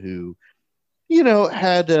person who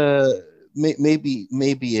had maybe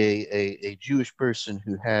a Jewish person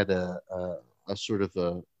who had a sort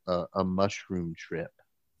of a mushroom trip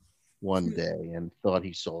one day and thought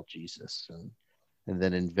he saw Jesus, and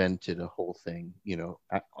then invented a whole thing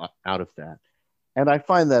out of that. And I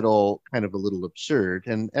find that all kind of a little absurd,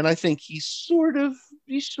 and I think he's sort of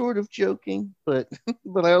joking, but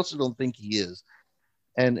but I also don't think he is.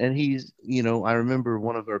 And he's I remember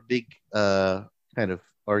one of our big kind of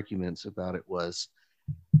arguments about it was,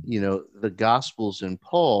 the Gospels in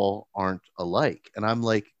Paul aren't alike, and I'm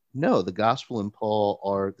like, no, the Gospel and Paul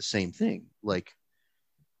are the same thing. Like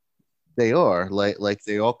they are, like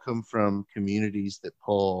they all come from communities that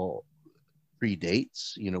Paul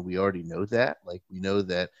predates. We already know that. Like we know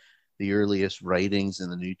that the earliest writings in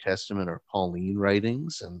the New Testament are Pauline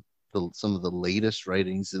writings, and some of the latest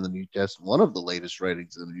writings in the New Testament, one of the latest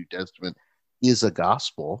writings in the New Testament is a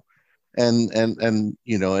gospel. And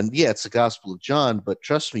yeah, it's the Gospel of John, but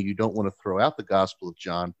trust me, you don't want to throw out the Gospel of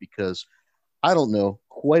John, because I don't know,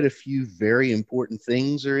 quite a few very important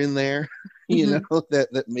things are in there,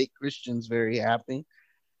 that make Christians very happy.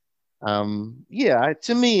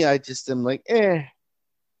 To me, I just am like,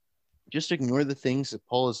 just ignore the things that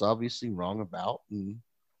Paul is obviously wrong about, and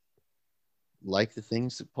like the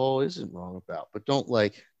things that Paul isn't wrong about, but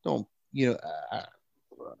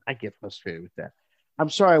I get frustrated with that. I'm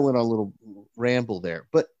sorry I went on a little ramble there,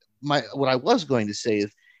 but what I was going to say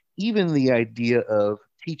is, even the idea of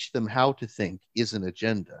teach them how to think is an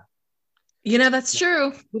agenda. That's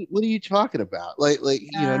true. What are you talking about? Like,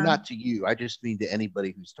 not to you. I just mean to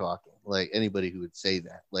anybody who's talking, like anybody who would say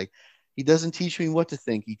that. Like, he doesn't teach me what to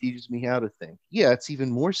think. He teaches me how to think. Yeah, it's even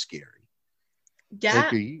more scary. Yeah.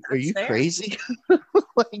 Like, are you crazy?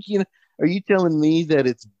 Like, are you telling me that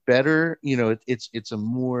it's better?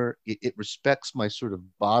 It respects my sort of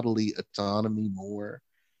bodily autonomy more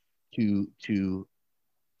to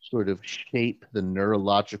sort of shape the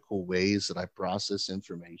neurological ways that I process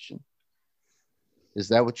information. Is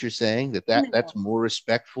that what you're saying? That's more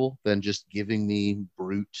respectful than just giving me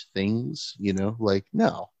brute things? Like,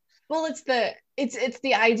 no. Well, it's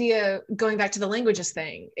the idea, going back to the languages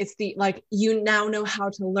thing. It's the, like, you now know how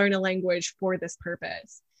to learn a language for this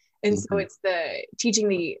purpose. And so it's the teaching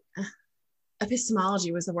the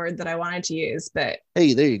epistemology was the word that I wanted to use, but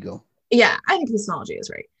hey, there you go. Yeah, I think epistemology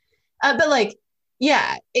is right. But like,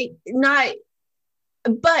 yeah,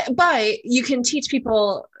 but you can teach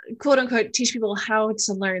people, quote unquote, teach people how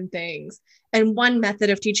to learn things. And one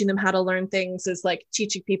method of teaching them how to learn things is like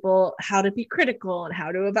teaching people how to be critical and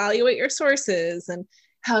how to evaluate your sources and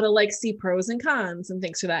how to like see pros and cons and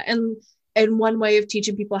things like that. And one way of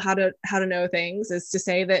teaching people how to know things is to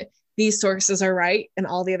say that these sources are right and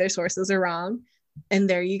all the other sources are wrong, and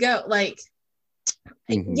there you go. Like,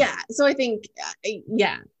 yeah. So I think,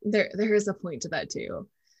 yeah, there is a point to that too.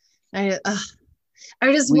 I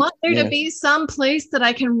just want there to be some place that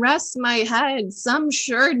I can rest my head, some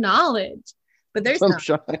sure knowledge, but there's not.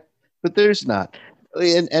 But there's not.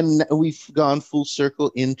 And we've gone full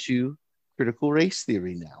circle into critical race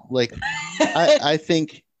theory now. Like, I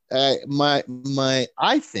think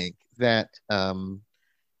I think that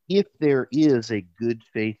if there is a good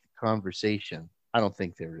faith conversation, I don't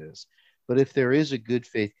think there is, but if there is a good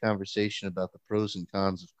faith conversation about the pros and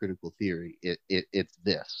cons of critical theory, it's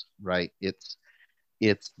this, right? It's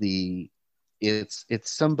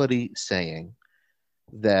somebody saying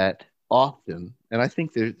that often, and I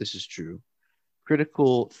think this is true,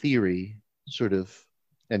 critical theory sort of,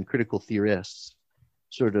 and critical theorists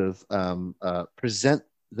sort of present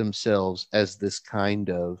themselves as this kind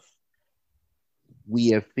of, we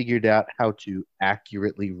have figured out how to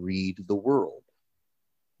accurately read the world.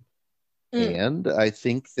 And I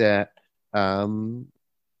think that, I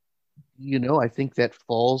think that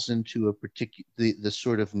falls into a particular, the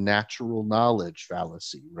sort of natural knowledge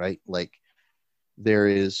fallacy, right? Like, there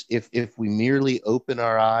is, if we merely open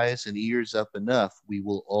our eyes and ears up enough, we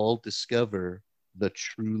will all discover the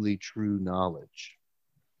truly true knowledge.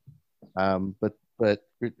 But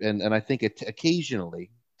I think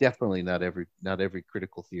occasionally, definitely not every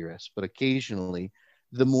critical theorist, but occasionally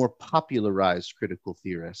the more popularized critical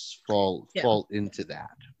theorists fall into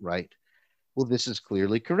that, right? Well, this is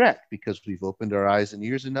clearly correct because we've opened our eyes and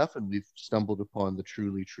ears enough and we've stumbled upon the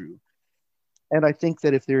truly true. And I think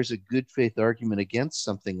that if there's a good faith argument against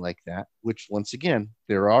something like that, which once again,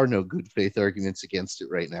 there are no good faith arguments against it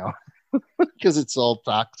right now because it's all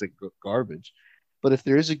toxic garbage. But if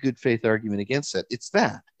there is a good faith argument against that, it's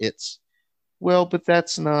that. It's, well, but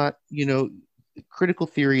that's not, critical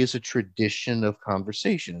theory is a tradition of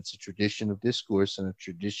conversation. It's a tradition of discourse and a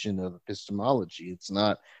tradition of epistemology. It's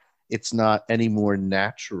not any more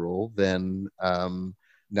natural than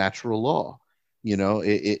natural law.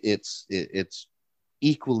 It's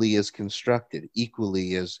equally as constructed,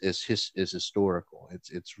 equally as historical.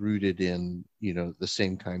 It's rooted in the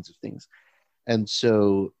same kinds of things. And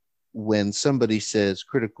so when somebody says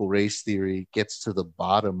critical race theory gets to the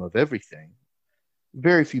bottom of everything,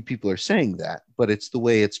 very few people are saying that, but it's the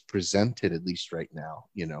way it's presented, at least right now.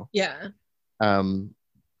 Yeah.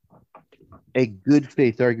 A good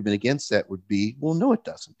faith argument against that would be, well, no, it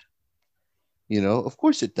doesn't. Of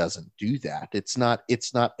course it doesn't do that. It's not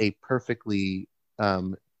a perfectly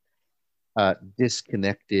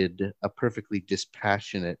disconnected, a perfectly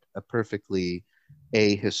dispassionate, a perfectly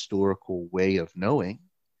ahistorical way of knowing.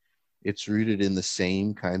 It's rooted in the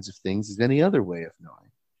same kinds of things as any other way of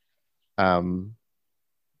knowing.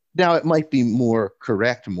 Now, it might be more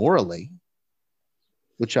correct morally,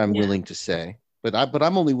 which I'm willing to say, but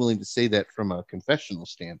I'm only willing to say that from a confessional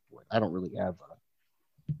standpoint. I don't really have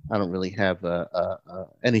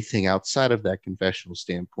anything outside of that confessional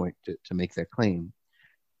standpoint to make that claim.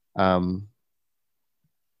 But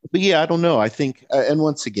yeah, I don't know. I think, and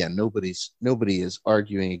once again, nobody is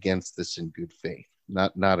arguing against this in good faith.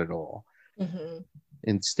 Not at all. Mm-hmm.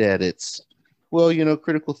 Instead, it's, well,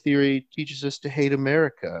 critical theory teaches us to hate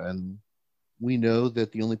America, and we know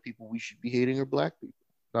that the only people we should be hating are Black people,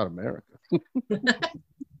 not America.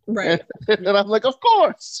 Right. And I'm like, of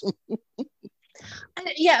course.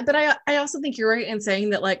 Yeah, but I also think you're right in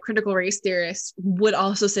saying that, like, critical race theorists would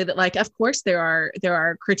also say that, like, of course there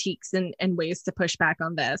are critiques and ways to push back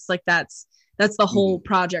on this. Like, that's the whole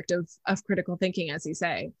project of critical thinking, as you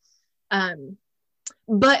say.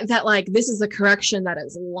 But that, like, this is a correction that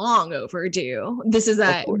is long overdue. This is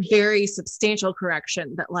a very substantial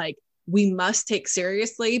correction that, like, we must take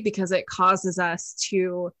seriously because it causes us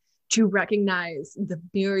to recognize the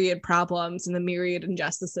myriad problems and the myriad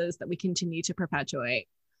injustices that we continue to perpetuate.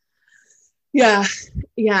 Yeah.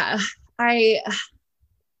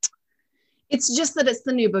 It's just that it's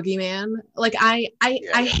the new boogeyman. Like, I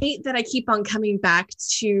hate that I keep on coming back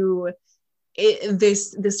to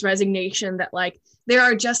this resignation that, like, there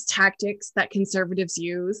are just tactics that conservatives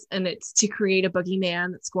use, and it's to create a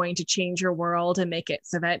boogeyman that's going to change your world and make it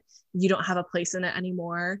so that you don't have a place in it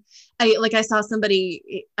anymore. I saw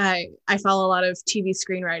somebody, I follow a lot of TV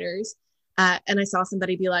screenwriters, and I saw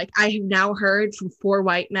somebody be like, I have now heard from 4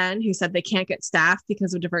 white men who said they can't get staff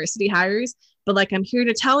because of diversity hires, but, like, I'm here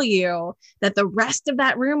to tell you that the rest of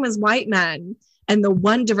that room is white men, and the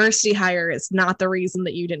one diversity hire is not the reason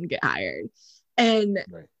that you didn't get hired. And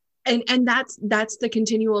right. And that's the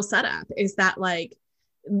continual setup, is that, like,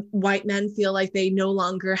 white men feel like they no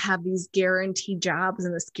longer have these guaranteed jobs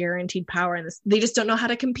and this guaranteed power, and they just don't know how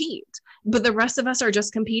to compete. But the rest of us are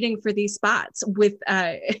just competing for these spots with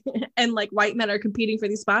and like white men are competing for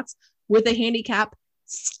these spots with a handicap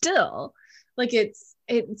still. Like it's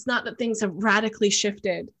not that things have radically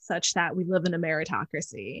shifted such that we live in a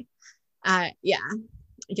meritocracy. Yeah.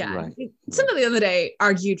 Right. Somebody the other day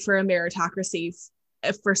argued for a meritocracy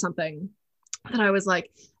for something that I was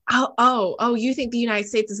like, oh, you think the United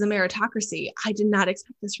States is a meritocracy? I did not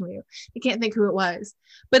expect this from you. I can't think who it was.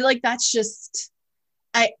 But like, that's just,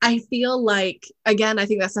 I feel like, again, I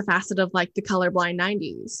think that's a facet of like the colorblind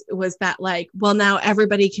 90s was that like, well, now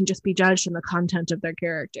everybody can just be judged on the content of their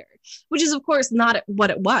character, which is of course not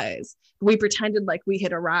what it was. We pretended like we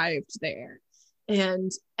had arrived there.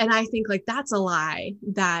 And I think like that's a lie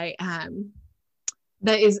that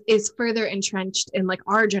that is further entrenched in like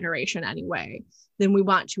our generation anyway than we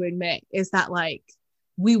want to admit, is that like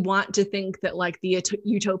we want to think that like the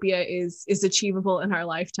utopia is achievable in our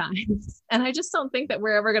lifetimes. And I just don't think that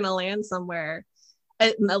we're ever going to land somewhere,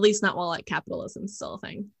 at least not while like capitalism's still a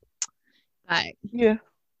thing. But yeah,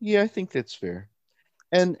 I think that's fair.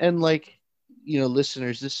 And like, you know,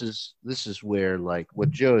 listeners, this is where like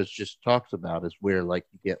what Joe has just talked about is where like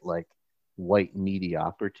you get like white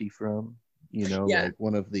mediocrity from, you know, like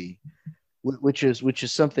one of the, which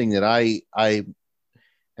is something that I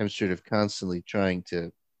am sort of constantly trying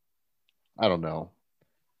to, I don't know,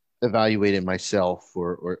 evaluate in myself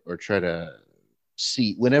or try to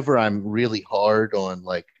see whenever I'm really hard on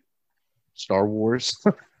like Star Wars.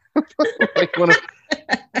 Like one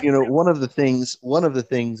of the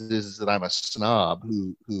things is that I'm a snob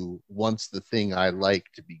who wants the thing I like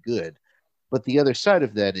to be good. But the other side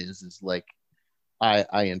of that is like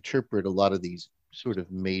I interpret a lot of these sort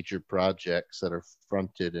of major projects that are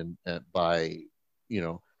fronted and by, you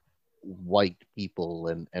know, white people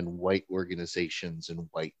and white organizations and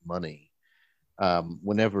white money.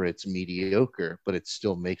 Whenever it's mediocre, but it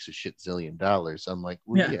still makes a shit zillion dollars, I'm like,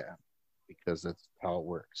 well, yeah, because that's how it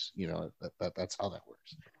works. You know, that's how that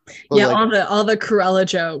works. But yeah, like, all the Cruella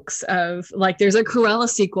jokes of like, there's a Cruella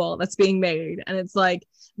sequel that's being made, and it's like,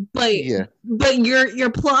 but your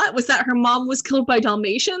plot was that her mom was killed by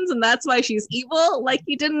Dalmatians, and that's why she's evil. Like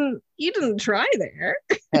you didn't try there.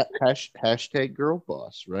 Hashtag girl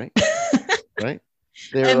boss, right? Right.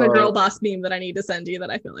 I have a girl boss meme that I need to send you that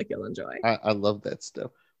I feel like you'll enjoy. I love that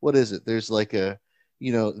stuff. What is it? There's like a,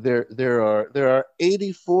 you know, there are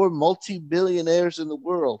 84 multi-billionaires in the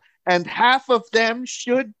world, and half of them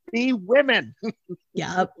should be women.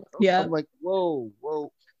 Yeah. I'm like, whoa.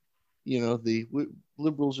 You know, the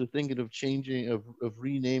liberals are thinking of changing, of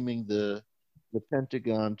renaming the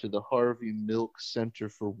Pentagon to the Harvey Milk Center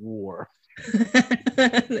for War.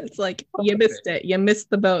 It's like, you missed it. You missed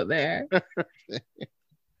the boat there.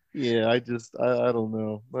 Yeah, I don't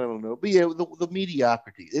know. But yeah, the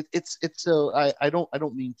mediocrity. It's so I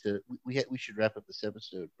don't mean to. We should wrap up this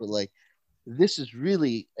episode, but like this is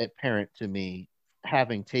really apparent to me,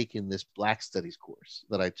 having taken this Black Studies course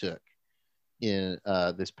that I took in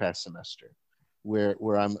this past semester,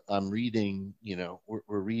 where I'm reading. You know,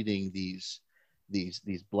 we're reading these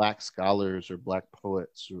Black scholars or Black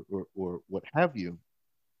poets or what have you.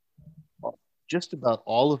 Just about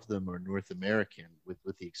all of them are North American, with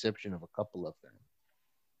the exception of a couple of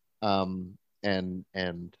them.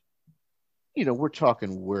 And you know, we're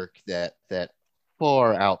talking work that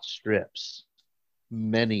far outstrips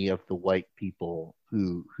many of the white people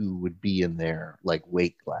who would be in their like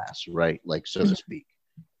weight class, right? Like, so to speak.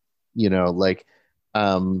 You know, like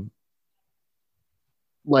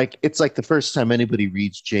it's like the first time anybody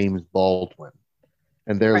reads James Baldwin.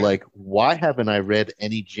 And they're like, why haven't I read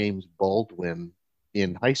any James Baldwin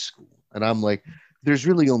in high school? And I'm like, there's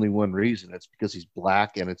really only one reason. It's because he's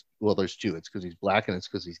Black, and there's two. It's because he's Black, and it's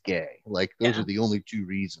because he's gay. Like, those are the only two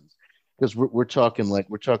reasons. Because we're talking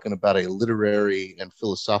about a literary and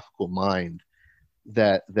philosophical mind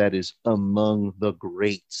that is among the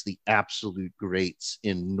greats, the absolute greats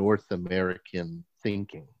in North American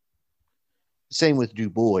thinking. Same with Du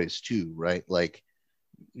Bois too, right? Like,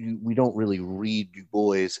 we don't really read Du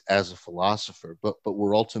Bois as a philosopher, but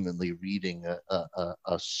we're ultimately reading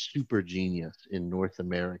a super genius in North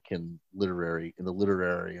American literary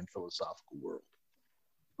and philosophical world.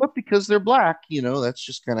 But because they're Black, you know, that's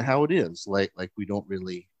just kind of how it is. Like we don't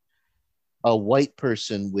really, a white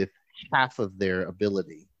person with half of their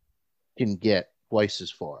ability can get twice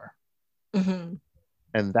as far. Mm-hmm.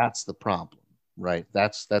 And that's the problem, right?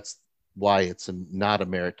 That's why it's not a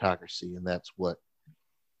meritocracy, and that's what,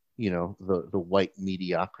 you know, the white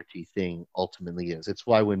mediocrity thing ultimately is. It's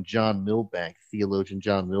why when theologian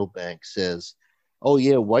John Milbank says oh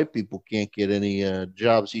yeah, white people can't get any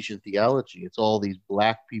jobs teaching theology. It's all these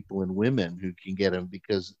black people and women who can get them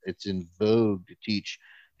because it's in vogue to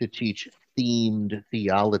teach themed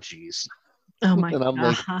theologies. Oh my And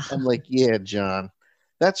God. I'm like, yeah, John,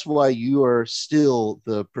 that's why you are still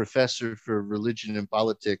the professor for religion and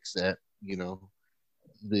politics at, you know,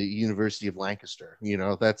 the University of Lancaster. You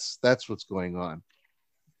know, that's what's going on.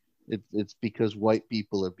 It's because white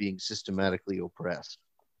people are being systematically oppressed.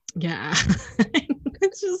 Yeah.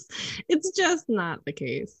 it's just not the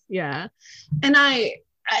case. Yeah. And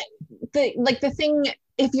the thing,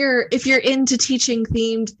 if you're into teaching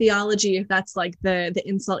themed theology, if that's like the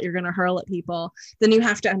insult you're going to hurl at people, then you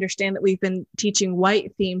have to understand that we've been teaching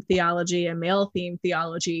white themed theology and male themed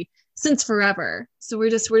theology since forever. So we're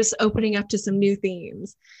just opening up to some new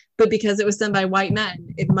themes, but because it was done by white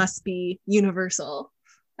men, it must be universal.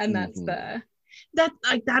 And that's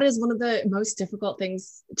that is one of the most difficult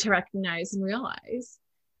things to recognize and realize.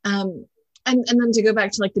 And then to go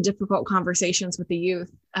back to like the difficult conversations with the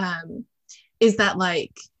youth, is that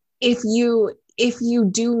like if you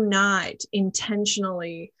do not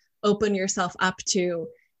intentionally open yourself up to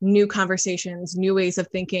new conversations, new ways of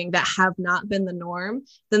thinking that have not been the norm,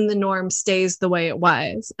 then the norm stays the way it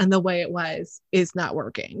was, and the way it was is not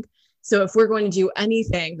working. So if we're going to do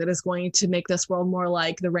anything that is going to make this world more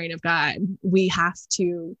like the reign of God, we have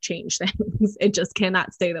to change things. It just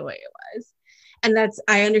cannot stay the way it was. And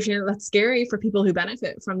I understand that's scary for people who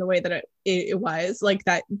benefit from the way that it was like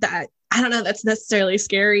that. I don't know, that's necessarily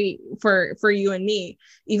scary for you and me,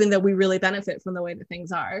 even though we really benefit from the way that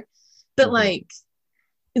things are. But like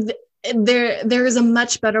there is a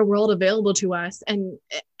much better world available to us, and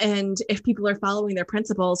if people are following their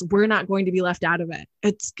principles, we're not going to be left out of it.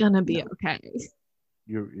 It's gonna be okay.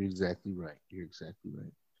 You're exactly right.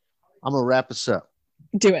 I'm gonna wrap us up.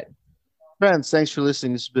 Do it. Friends, thanks for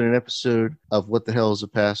listening. This has been an episode of What the Hell is a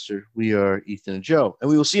Pastor? We are Ethan and Joe, and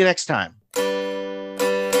we will see you next time.